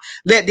not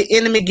let the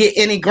enemy get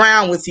any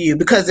ground with you,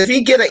 because if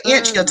he get an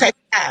inch, he'll Mm. take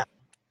it out.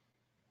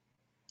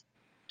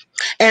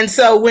 And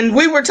so when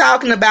we were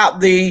talking about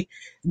the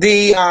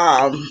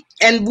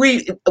and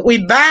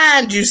we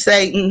bind you,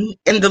 Satan,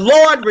 and the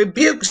Lord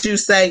rebukes you,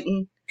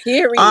 Satan.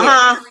 Period.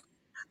 Uh-huh.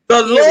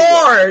 The Period.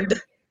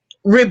 Lord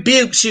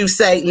rebukes you,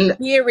 Satan,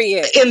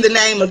 Period. in the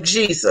name of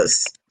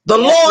Jesus. The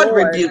Yes, Lord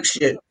Lord. rebukes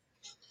you.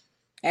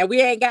 And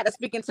we ain't got to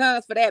speak in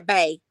tongues for that,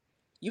 babe.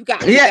 You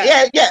got to Yeah, go.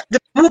 yeah, yeah.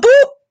 Boop,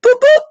 boop, boop,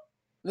 boop.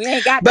 We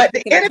ain't got to But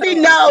the speak in the enemy tongues.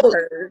 You knows,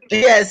 heard.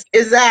 yes,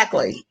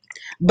 exactly.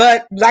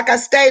 But like I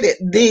stated,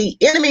 the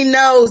enemy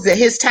knows that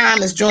his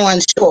time is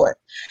drawing short.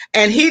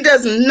 And he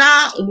does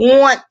not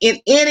want, in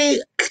any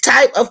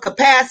type of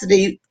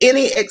capacity,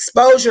 any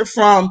exposure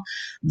from,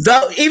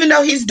 even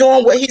though he's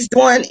doing what he's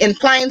doing in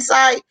plain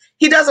sight,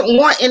 he doesn't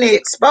want any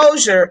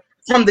exposure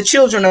from the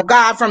children of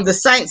God, from the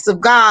saints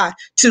of God,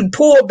 to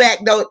pull back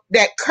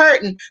that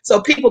curtain so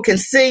people can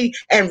see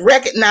and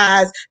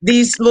recognize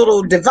these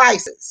little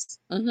devices.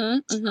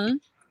 Mm-hmm.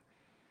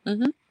 Mm-hmm.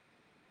 Mm-hmm.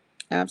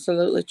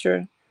 Absolutely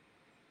true.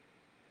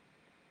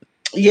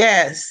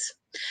 Yes.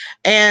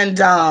 And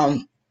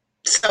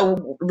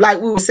so, like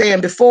we were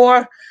saying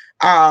before,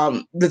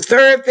 the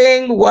third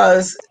thing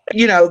was,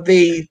 you know,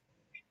 the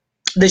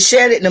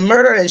shedding, the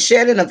murder and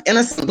shedding of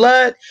innocent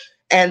blood,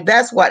 and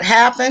that's what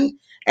happened.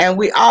 And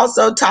we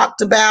also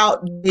talked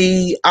about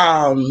the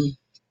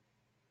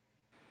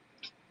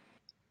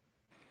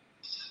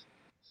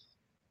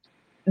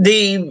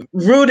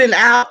rooting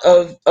out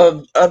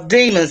of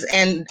demons,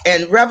 and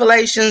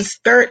Revelations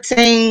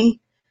 13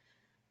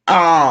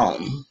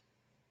 um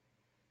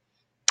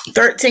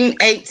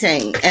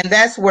 13:18, and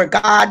that's where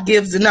God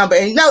gives the number.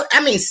 And you know,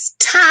 I mean,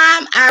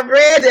 time I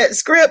read that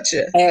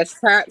scripture, As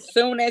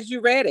soon as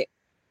you read it.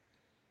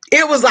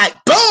 it was like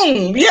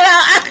boom,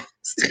 yeah.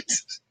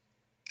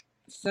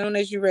 As soon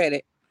as you read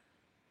it.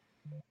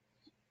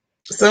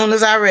 As soon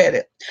as I read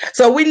it.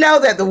 So we know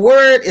that the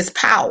word is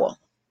power.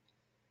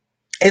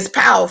 It's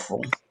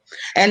powerful.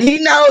 And he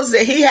knows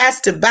that he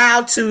has to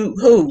bow to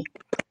who?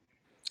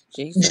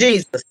 Jesus.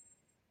 Jesus.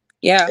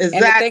 Yeah. And the thing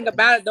Exactly.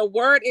 about it, the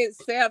word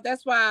itself,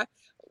 that's why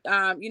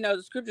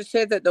the scripture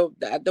says that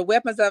the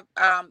weapons of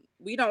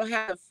we don't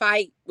have to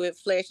fight with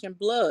flesh and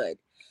blood.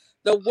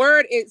 The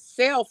word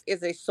itself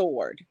is a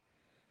sword.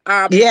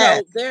 Yes.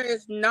 So there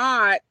is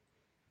not,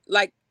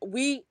 like,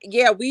 we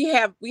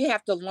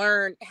have to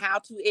learn how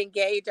to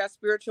engage our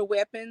spiritual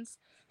weapons.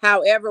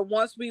 However,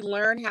 once we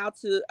learn how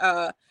to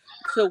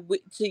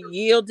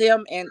yield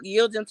them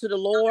to the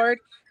Lord,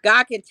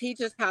 God can teach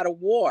us how to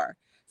war.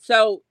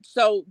 So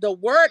the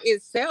word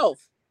itself,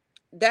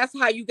 that's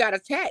how you got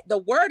attacked. The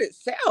word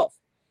itself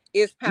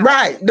is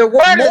Right. powerful, The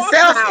word more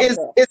itself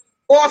powerful. is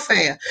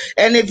warfare.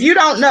 And if you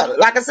don't know,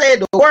 like I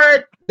said,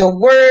 the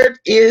word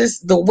is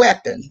the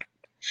weapon.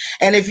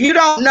 And if you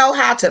don't know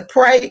how to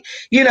pray,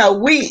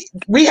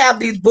 we have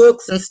these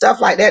books and stuff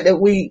like that that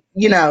we,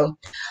 if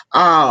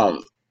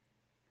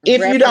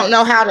you don't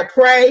know Reference. how to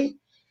pray,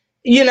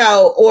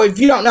 or if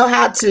you don't know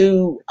how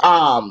to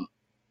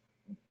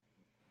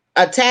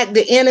attack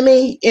the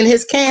enemy in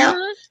his camp,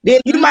 Mm-hmm. then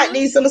you might Mm-hmm.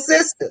 need some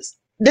assistance.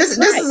 This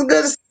Right. is a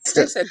good It's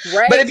assistance. a But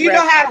great if you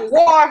know how to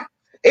reference.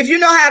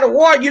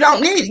 war, you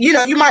don't need,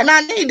 you might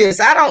not need this.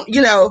 I don't,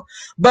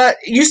 but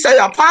you say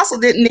the apostle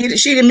didn't need it.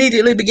 She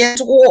immediately began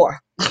to war.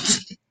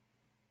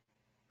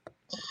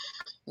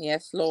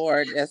 Yes,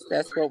 Lord.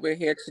 That's what we're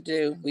here to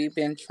do. We've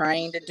been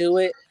trained to do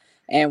it.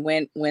 And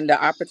when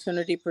the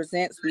opportunity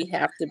presents, we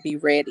have to be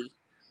ready.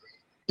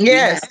 We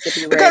Yes, have to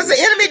be because the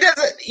ready. enemy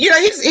doesn't,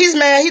 he's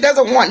mad. He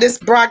doesn't want this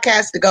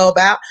broadcast to go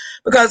about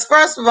because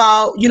first of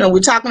all, we're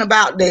talking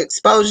about the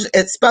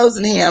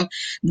exposing him.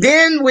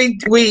 Then we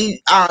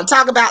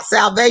talk about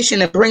salvation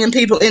and bringing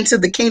people into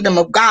the kingdom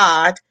of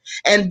God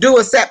and do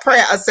a set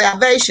prayer of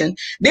salvation.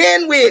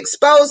 Then we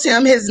expose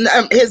him his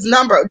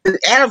number, the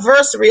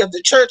anniversary of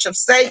the Church of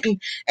Satan,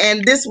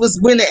 and this was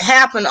when it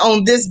happened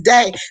on this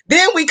day.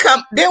 Then we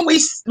come. Then we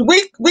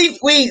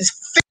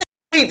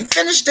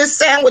finish this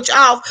sandwich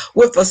off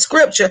with a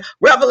scripture,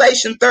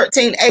 Revelation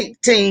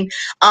 13:18,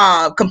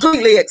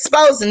 completely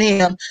exposing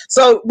him.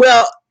 So,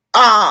 well,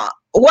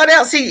 what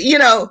else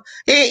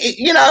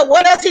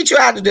what else he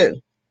tried to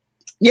do?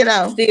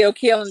 Still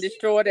kill and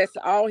destroy. That's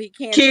all he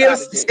can Kill,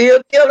 try to do.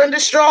 steal, kill, and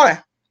destroy.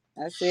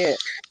 That's it.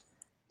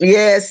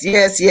 Yes,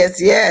 yes,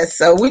 yes, yes.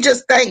 So we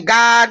just thank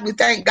God. We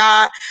thank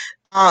God.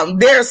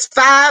 There's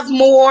 5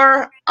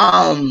 more.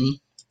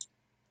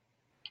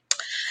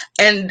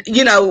 And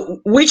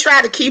we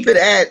try to keep it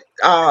at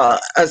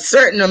a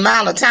certain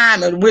amount of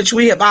time in which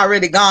we have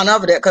already gone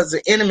over that because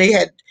the enemy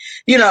had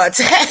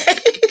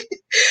attacked.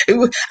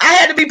 I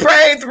had to be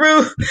prayed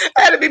through.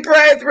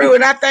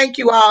 And I thank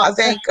you all. I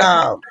thank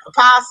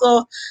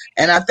Apostle,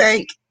 and I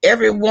thank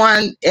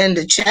everyone in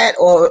the chat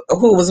or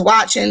who was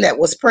watching that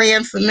was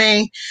praying for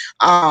me,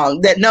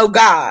 that know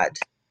God.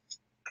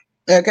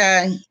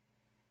 Okay.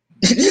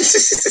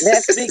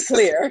 Let's be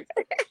clear.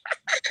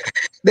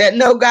 That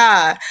know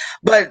God.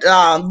 But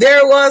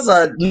there was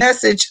a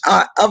message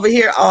over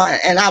here on,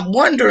 and I'm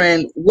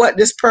wondering what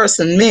this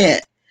person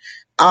meant.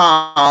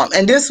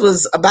 And this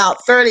was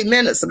about 30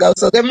 minutes ago.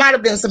 So there might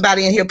have been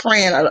somebody in here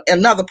praying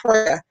another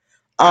prayer.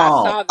 I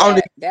saw On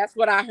the, that. That's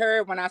what I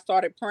heard when I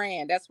started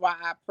praying. That's why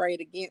I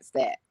prayed against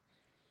that.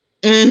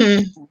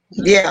 yeah.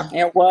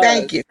 It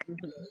Thank you.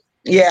 was.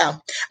 Yeah.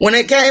 When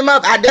it came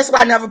up, that's why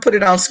I never put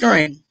it on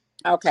screen.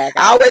 Okay, I I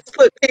got always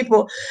you.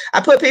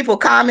 put people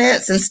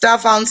comments and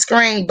stuff on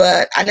screen,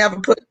 but I never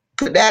put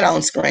that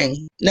on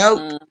screen.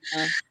 Nope.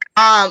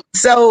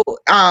 So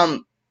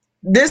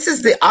this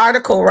is the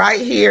article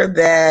right here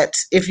that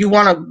if you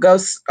want to go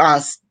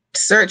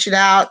search it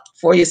out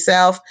for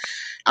yourself,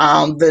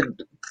 the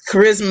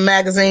Charisma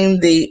magazine,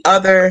 the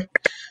other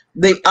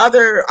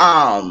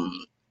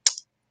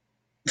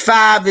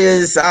 5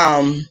 is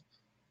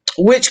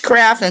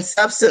witchcraft and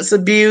substance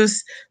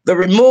abuse, the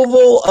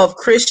removal of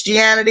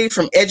Christianity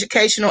from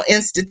educational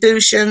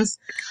institutions,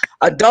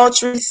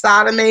 adultery,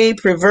 sodomy,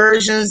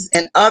 perversions,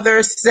 and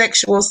other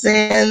sexual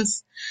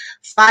sins,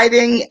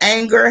 fighting,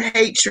 anger,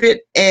 hatred,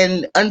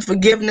 and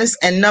unforgiveness.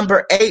 And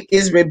number 8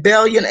 is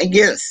rebellion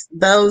against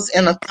those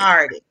in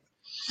authority.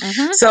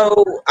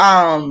 So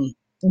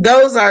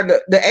those are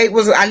the 8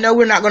 was. I know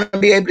we're not going to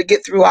be able to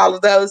get through all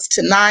of those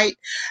tonight.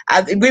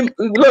 We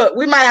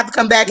might have to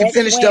come back and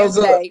finish those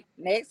up.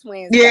 Next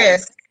Wednesday.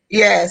 Yes.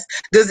 Yes.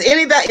 If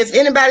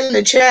anybody in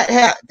the chat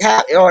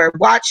have or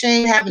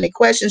watching have any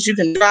questions, you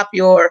can drop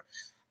your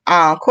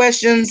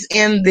questions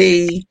in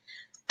the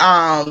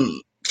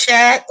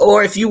chat,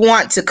 or if you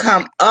want to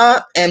come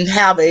up and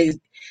have if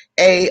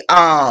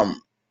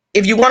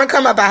you want to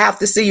come up, I have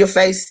to see your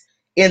face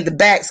in the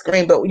back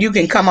screen, but you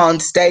can come on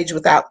stage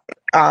without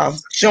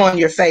showing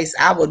your face.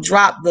 I will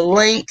drop the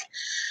link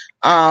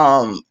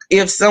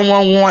if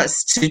someone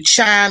wants to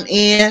chime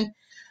in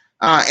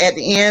at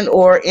the end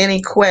or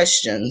any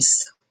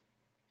questions.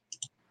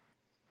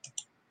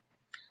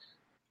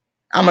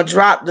 I'm gonna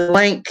drop the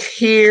link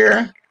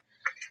here.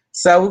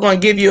 So we're going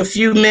to give you a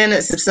few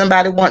minutes if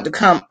somebody wants to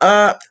come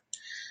up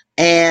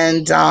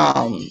and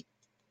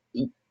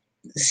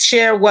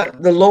share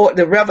what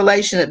the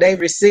revelation that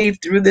they've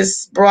received through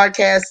this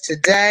broadcast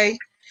today.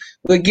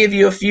 We'll give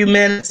you a few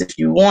minutes if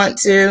you want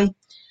to.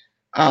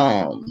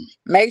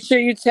 Make sure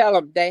you tell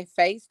them their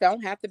face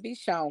don't have to be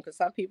shown because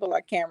some people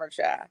are camera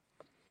shy.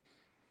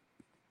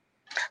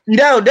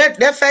 No,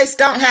 their face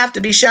don't have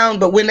to be shown,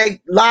 but when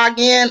they log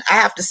in, I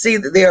have to see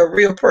that they're a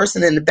real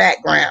person in the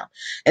background.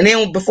 And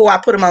then before I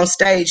put them on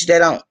stage, they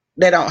don't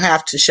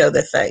have to show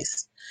their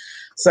face.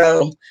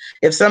 So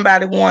if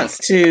somebody wants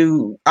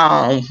to,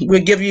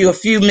 we'll give you a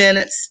few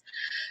minutes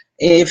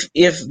if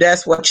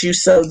that's what you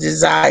so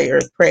desire.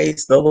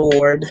 Praise the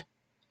Lord.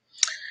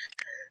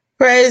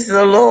 Praise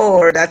the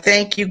Lord. I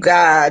thank you,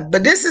 God.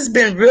 But this has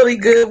been really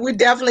good. We're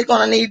definitely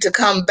going to need to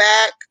come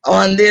back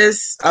on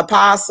this,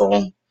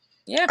 Apostle.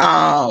 Yeah.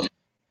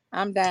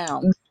 I'm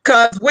down.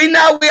 because we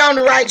know we're on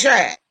the right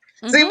track.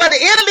 See what the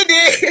enemy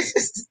did?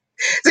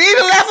 See, he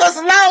left us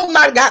alone. We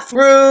might have got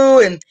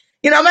through and,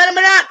 man,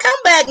 not come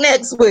back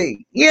next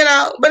week,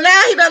 But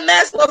now he done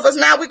mess with us.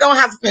 Now we're going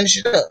to have to finish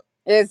it up.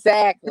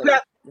 Exactly.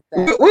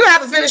 We're going to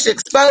have to finish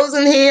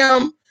exposing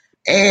him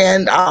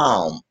and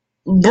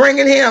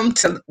bringing him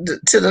to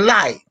the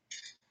light.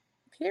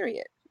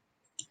 Period.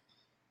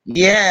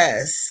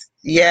 Yes.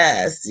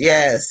 Yes.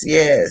 Yes.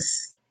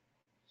 Yes.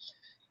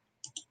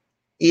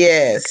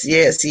 Yes,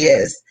 yes,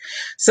 yes.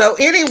 So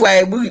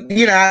anyway,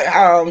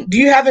 do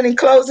you have any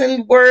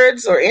closing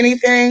words or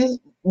anything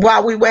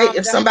while we wait?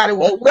 If somebody,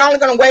 we're only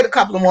going to wait a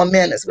couple of more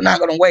minutes. We're not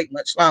going to wait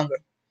much longer.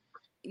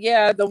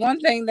 Yeah, the one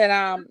thing that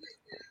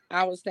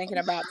I was thinking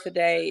about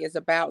today is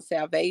about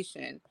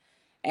salvation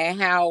and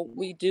how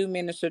we do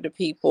minister to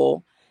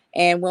people,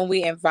 and when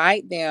we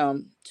invite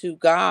them to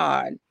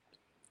God,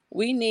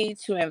 we need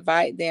to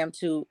invite them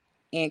to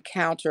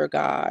encounter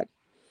God.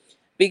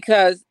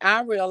 Because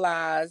I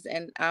realize,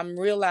 and I'm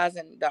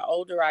realizing the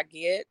older I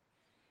get,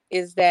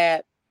 is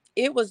that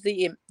it was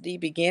the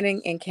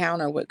beginning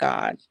encounter with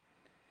God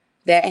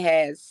that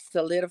has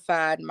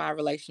solidified my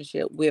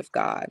relationship with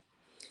God.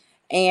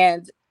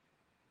 And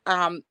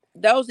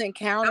those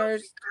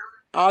encounters,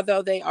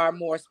 although they are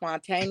more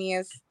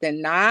spontaneous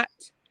than not,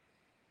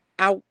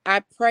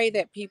 I pray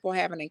that people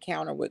have an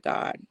encounter with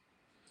God,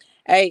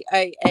 a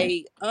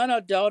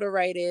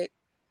unadulterated,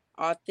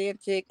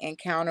 authentic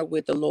encounter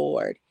with the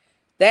Lord.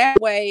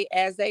 That way,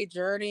 as they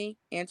journey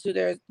into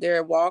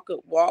their walk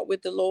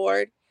with the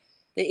Lord,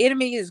 the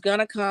enemy is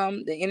gonna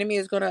come. The enemy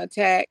is gonna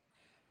attack,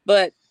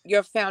 but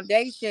your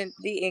foundation,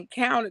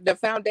 the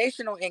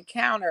foundational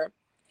encounter,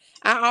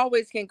 I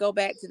always can go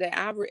back to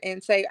that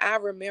and say, I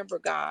remember,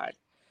 God,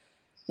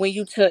 when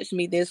you touched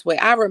me this way.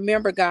 I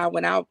remember, God,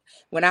 when I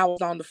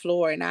was on the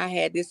floor and I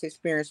had this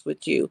experience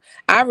with you.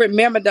 I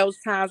remember those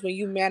times when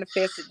you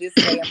manifested this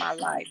way in my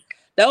life.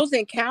 Those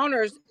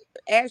encounters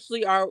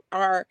actually are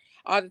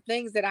the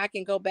things that I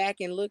can go back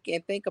and look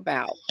and think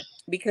about,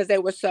 because they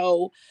were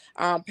so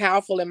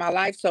powerful in my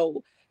life.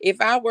 So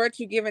if I were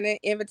to give an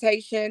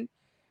invitation,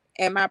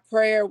 and my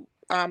prayer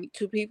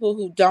to people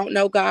who don't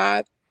know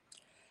God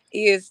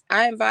is,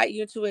 I invite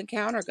you to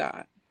encounter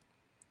God.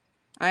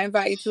 I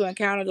invite you to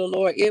encounter the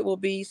Lord. It will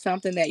be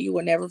something that you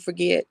will never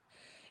forget.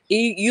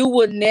 You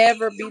would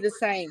never be the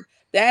same.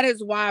 That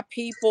is why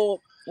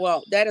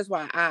that is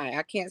why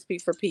I can't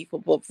speak for people,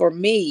 but for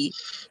me,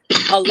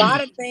 a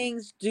lot of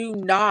things do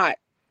not,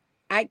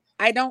 I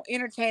don't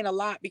entertain a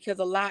lot, because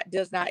a lot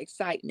does not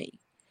excite me.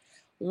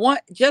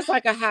 Just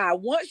like a high,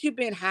 once you've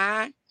been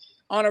high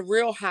on a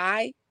real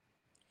high,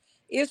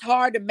 it's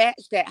hard to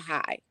match that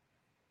high.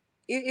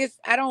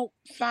 I don't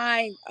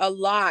find a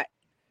lot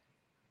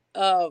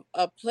of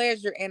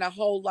pleasure in a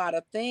whole lot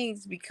of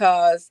things,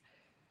 because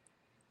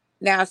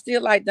now I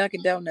still like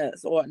Dunkin'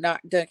 Donuts, or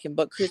not Dunkin',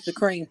 but Krispy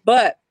Kreme.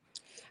 But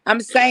I'm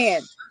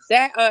saying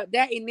that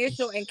that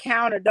initial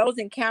encounter, those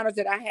encounters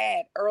that I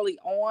had early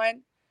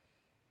on,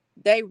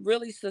 they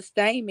really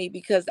sustained me,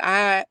 because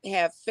I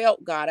have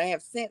felt God. I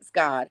have sensed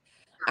God.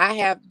 I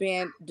have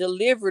been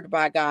delivered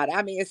by God.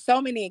 I mean, it's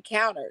so many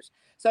encounters.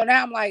 So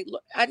now I'm like,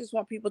 look, I just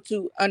want people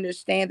to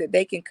understand that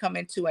they can come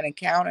into an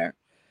encounter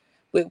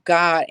with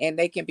God and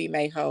they can be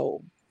made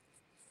whole.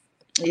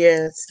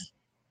 Yes.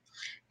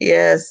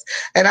 Yes.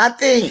 And I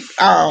think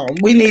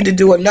we need to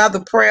do another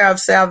prayer of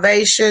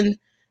salvation,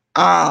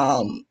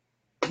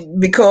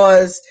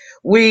 because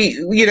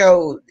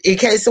in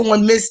case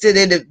someone missed it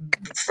in the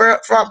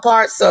front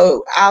part.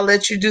 So I'll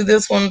let you do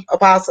this one,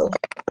 Apostle.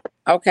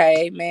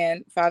 Okay,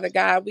 man. Father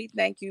God, we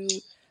thank you,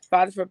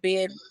 Father, for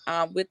being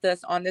with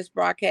us on this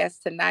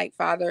broadcast tonight,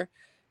 Father.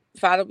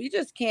 Father, we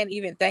just can't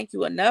even thank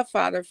you enough,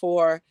 Father,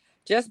 for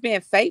just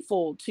being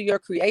faithful to your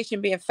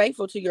creation, being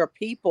faithful to your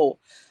people.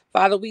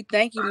 Father, we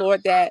thank you,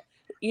 Lord, that,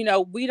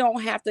 we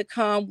don't have to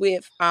come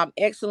with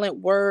excellent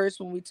words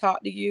when we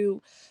talk to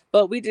you,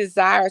 but we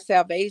desire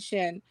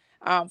salvation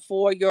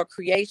for your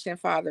creation,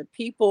 Father.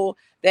 People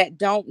that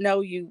don't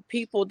know you,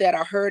 people that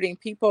are hurting,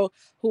 people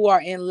who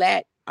are in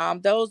lack,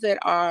 those that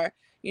are,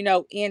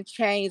 in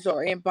chains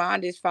or in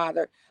bondage,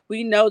 Father.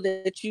 We know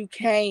that you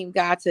came,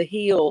 God, to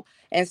heal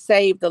and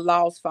save the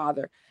lost,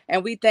 Father.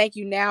 And we thank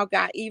you now,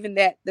 God, even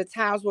that the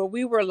times where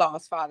we were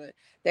lost, Father,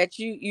 that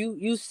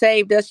you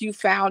saved us, you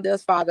found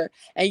us, Father,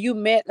 and you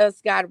met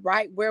us, God,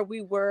 right where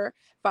we were,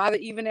 Father.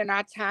 Even in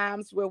our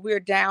times where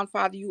we're down,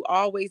 Father, you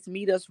always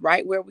meet us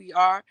right where we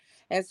are.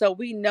 And so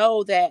we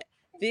know that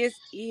this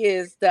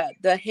is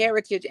the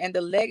heritage and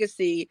the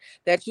legacy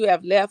that you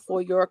have left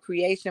for your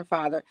creation,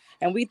 Father.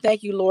 And we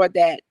thank you, Lord,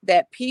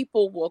 that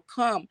people will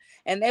come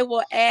and they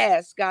will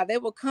ask, God, they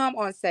will come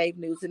on Save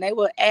News and they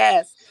will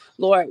ask,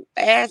 Lord,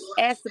 ask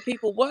the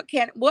people,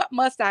 what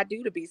must I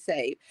do to be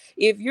saved?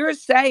 If you're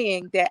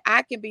saying that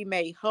I can be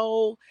made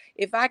whole,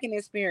 if I can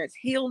experience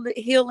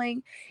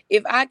healing,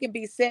 if I can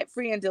be set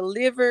free and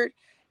delivered,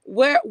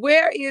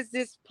 where is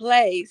this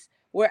place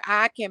where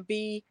I can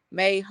be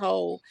made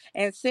whole?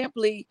 And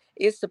simply,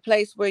 it's the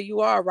place where you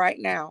are right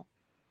now.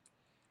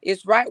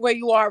 It's right where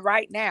you are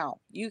right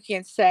now. You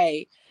can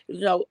say,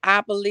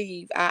 I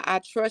believe, I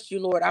trust you,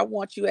 Lord. I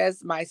want you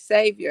as my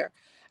Savior.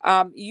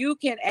 You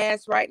can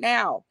ask right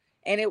now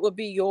and it will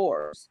be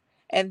yours.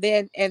 And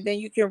then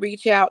you can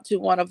reach out to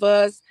one of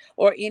us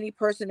or any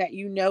person that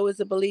you know is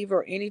a believer,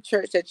 or any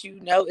church that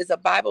you know is a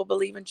Bible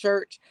believing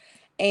church,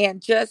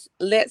 and just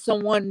let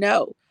someone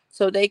know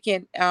so they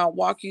can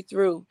walk you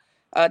through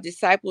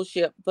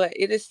discipleship. But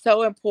it is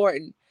so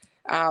important,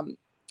 um,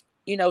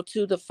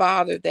 to the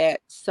Father,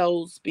 that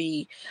souls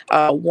be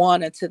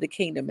won unto the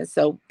kingdom. And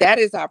so that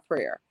is our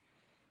prayer.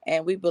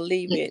 And we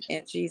believe it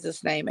in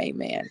Jesus' name.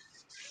 Amen.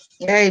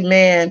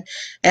 Amen.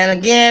 And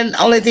again,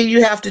 only thing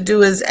you have to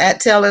do is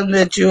tell him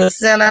that you're a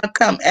sinner.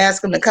 Come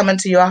ask him to come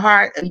into your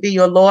heart and be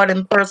your Lord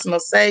and personal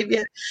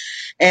Savior.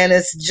 And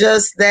it's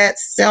just that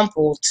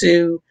simple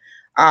to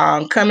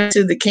come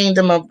into the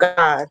kingdom of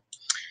God.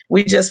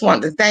 We just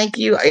want to thank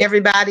you,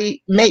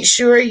 everybody. Make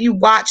sure you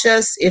watch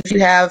us if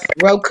you have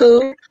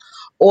Roku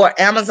or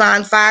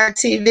Amazon Fire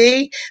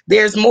TV.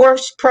 There's more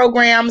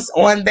programs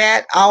on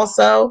that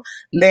also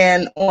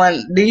than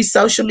on these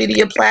social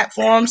media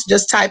platforms.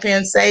 Just type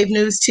in Save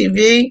News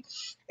TV,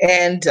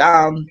 and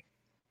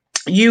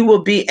you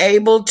will be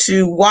able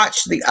to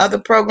watch the other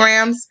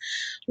programs.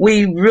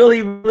 We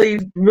really, really,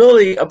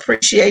 really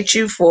appreciate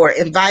you for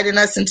inviting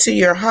us into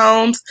your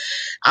homes.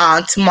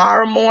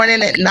 Tomorrow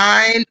morning at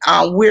 9,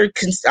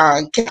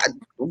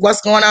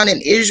 what's going on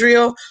in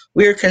Israel.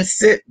 We're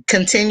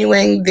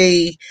continuing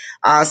the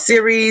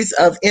series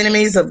of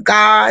Enemies of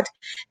God.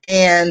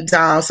 And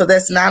so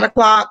that's 9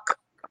 o'clock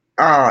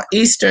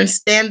Eastern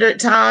Standard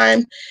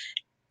Time,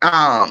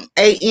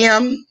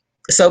 a.m.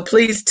 So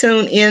please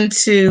tune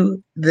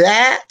into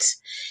that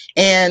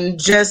and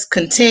just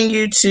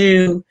continue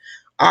to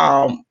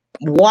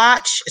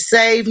watch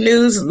Save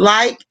News,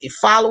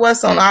 follow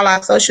us on all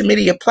our social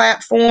media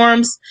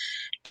platforms.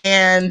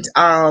 And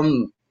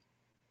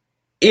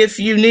if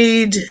you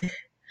need,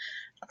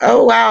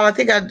 oh wow, I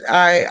think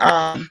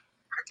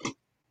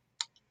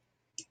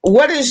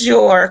what is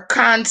your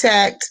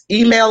contact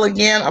email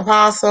again,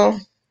 Apostle?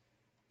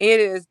 It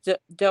is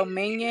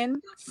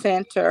Dominion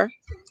Center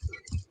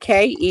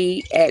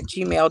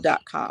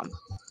ke@gmail.com.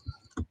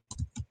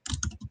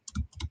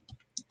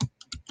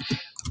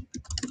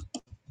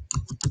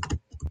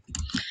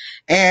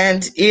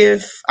 And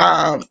if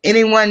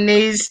anyone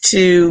needs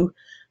to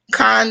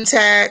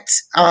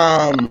contact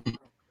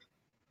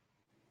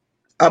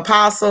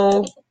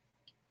Apostle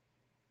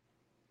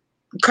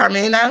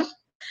Carmina,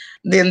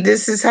 then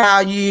this is how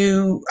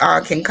you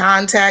can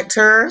contact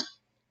her.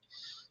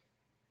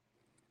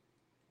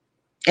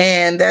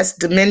 And that's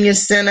Dominion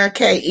Center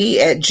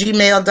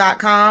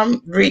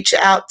ke@gmail.com. Reach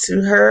out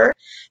to her,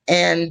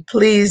 and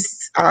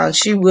please,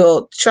 she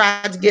will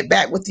try to get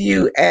back with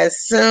you as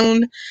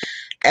soon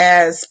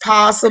as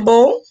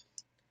possible.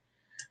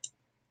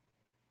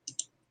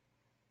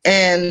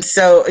 And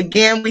so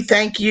again, we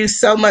thank you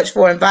so much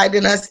for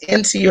inviting us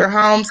into your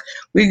homes.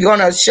 We're going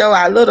to show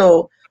our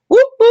little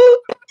whoop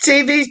whoop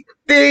TV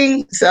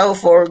thing. So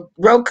for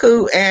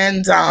Roku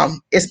and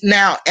it's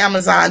now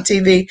Amazon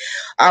TV.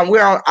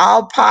 We're on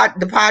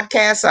the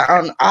podcasts are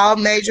on all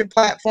major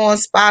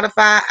platforms,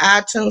 Spotify,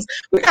 iTunes.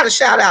 We got to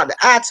shout out to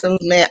iTunes,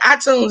 man.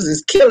 iTunes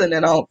is killing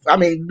it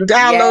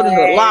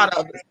downloaded a lot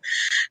of it.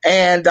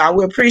 And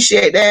we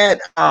appreciate that.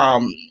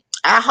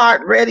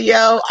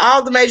 iHeartRadio,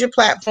 all the major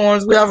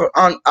platforms. We are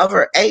on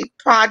over 8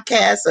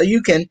 podcasts, so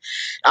you can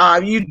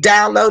you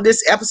download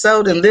this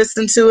episode and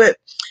listen to it.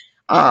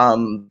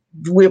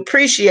 We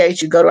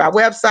appreciate you. Go to our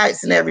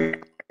websites and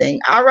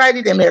everything. All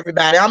righty then,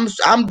 everybody. I'm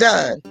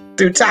done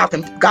through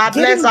talking. God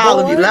bless all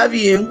of you. Love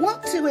you.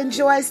 Want to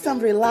enjoy some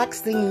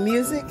relaxing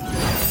music?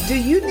 Do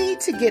you need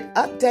to get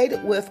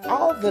updated with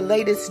all the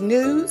latest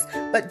news,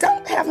 but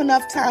don't have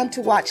enough time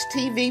to watch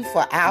TV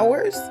for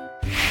hours?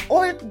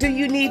 Or do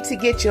you need to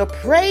get your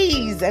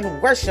praise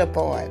and worship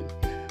on?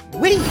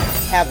 We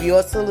have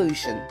your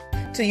solution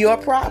to your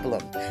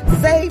problem.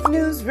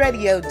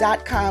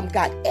 SaveNewsRadio.com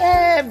got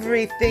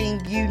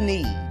everything you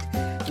need.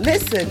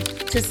 Listen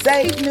to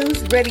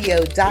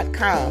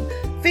SaveNewsRadio.com,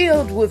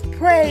 filled with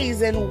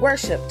praise and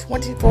worship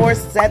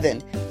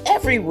 24/7,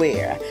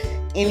 everywhere,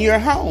 in your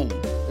home,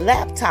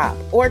 laptop,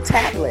 or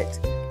tablet,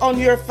 on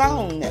your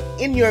phone,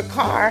 in your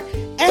car,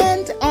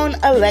 and on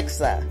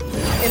Alexa.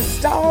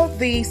 Install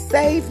the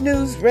Save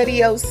News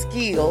Radio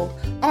skill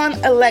on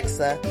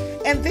Alexa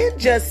and then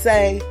just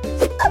say,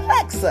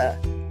 Alexa,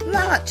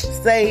 launch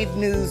Save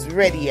News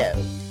Radio.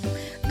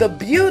 The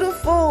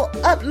beautiful,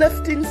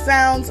 uplifting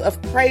sounds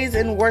of praise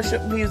and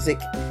worship music,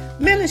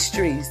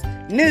 ministries,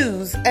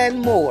 news, and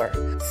more.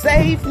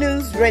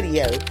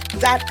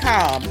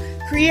 SaveNewsRadio.com,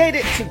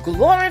 created to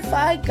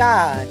glorify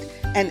God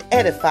and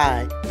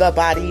edify the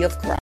body of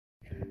Christ.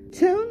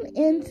 Tune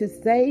in to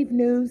Save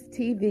News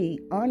TV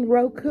on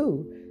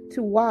Roku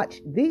to watch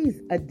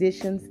these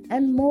editions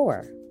and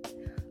more.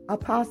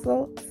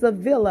 Apostle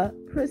Sevilla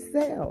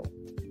Purcell.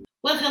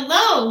 Well,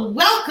 hello,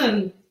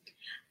 welcome.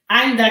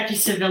 I'm Dr.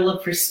 Sevilla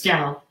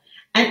Purcell,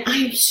 and I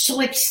am so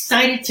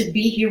excited to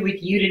be here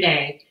with you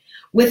today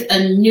with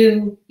a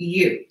new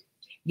you.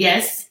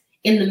 Yes,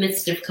 in the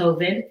midst of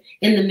COVID,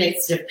 in the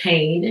midst of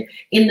pain,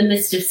 in the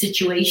midst of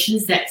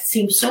situations that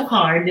seem so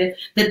hard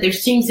that there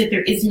seems that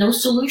there is no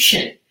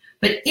solution.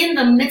 But in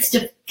the midst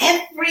of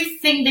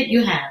everything that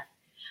you have,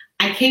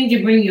 I came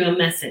to bring you a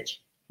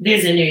message.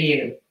 There's a new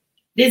you.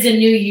 There's a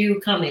new you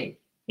coming.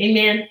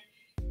 Amen.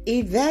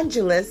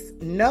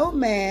 Evangelist No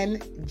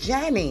Man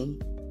Johnny.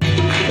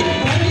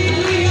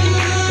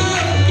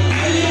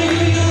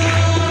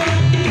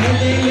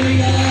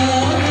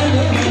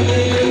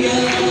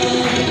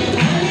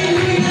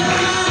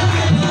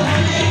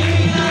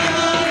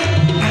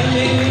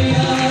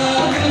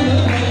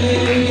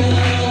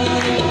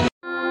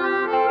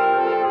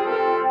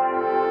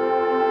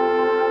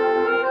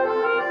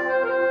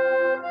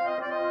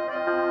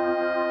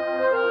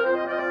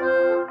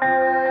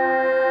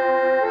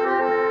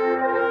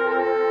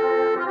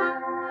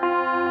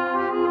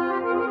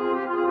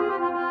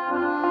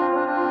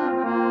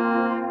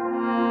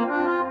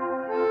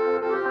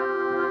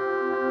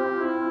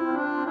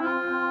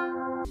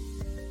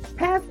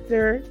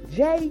 Pastor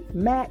J.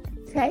 Matt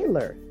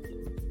Taylor.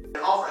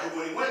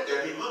 When he went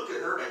there, he looked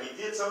at her and he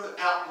did something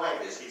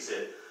outlandish. He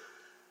said,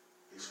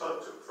 he spoke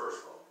to her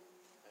first of all.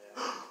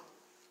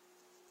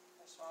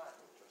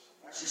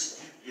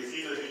 If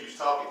you knew who you was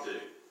talking to,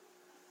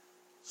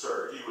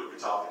 sir, you wouldn't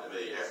be talking to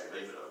me, asking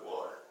me for no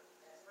water.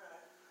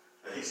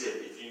 And he said,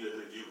 if you knew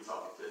who you were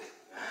talking to.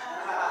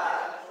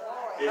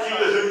 If you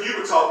knew who you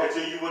were talking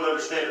to, you would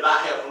understand that I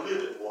have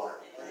living water.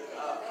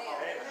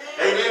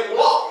 Amen.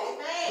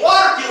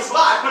 Water gives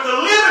life, but the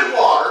living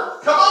water,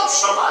 come on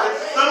somebody,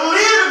 the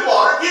living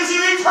water gives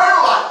you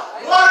eternal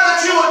life. Water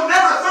that you will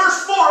never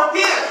thirst for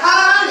again.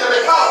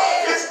 Hallelujah, because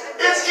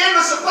it's in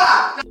the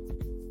supply.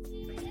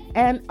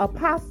 And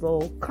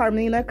Apostle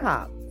Carmina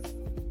Cox.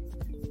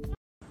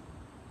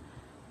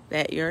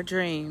 That your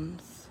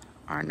dreams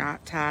are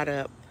not tied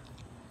up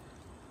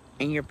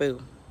in your boo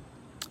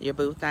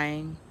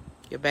thing,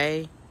 your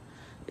bae,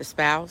 your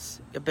spouse,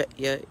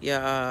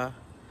 your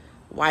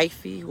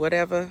wifey,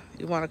 whatever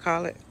you want to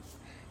call it.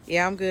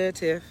 Yeah, I'm good,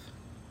 Tiff.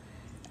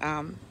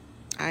 I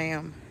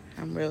am.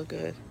 I'm real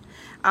good.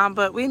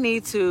 But we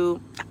need to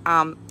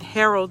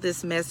herald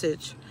this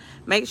message.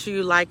 Make sure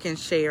you like and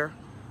share,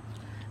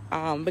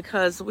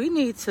 because we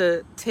need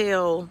to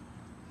tell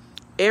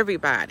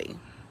everybody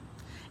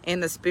in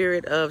the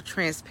spirit of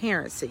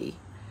transparency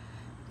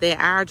that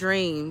our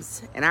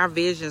dreams and our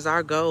visions,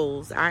 our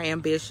goals, our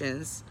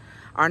ambitions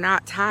are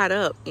not tied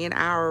up in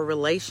our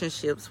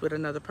relationships with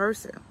another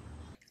person.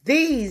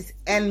 These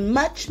and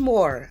much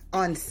more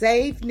on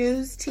Save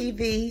News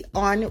TV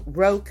on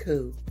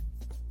Roku.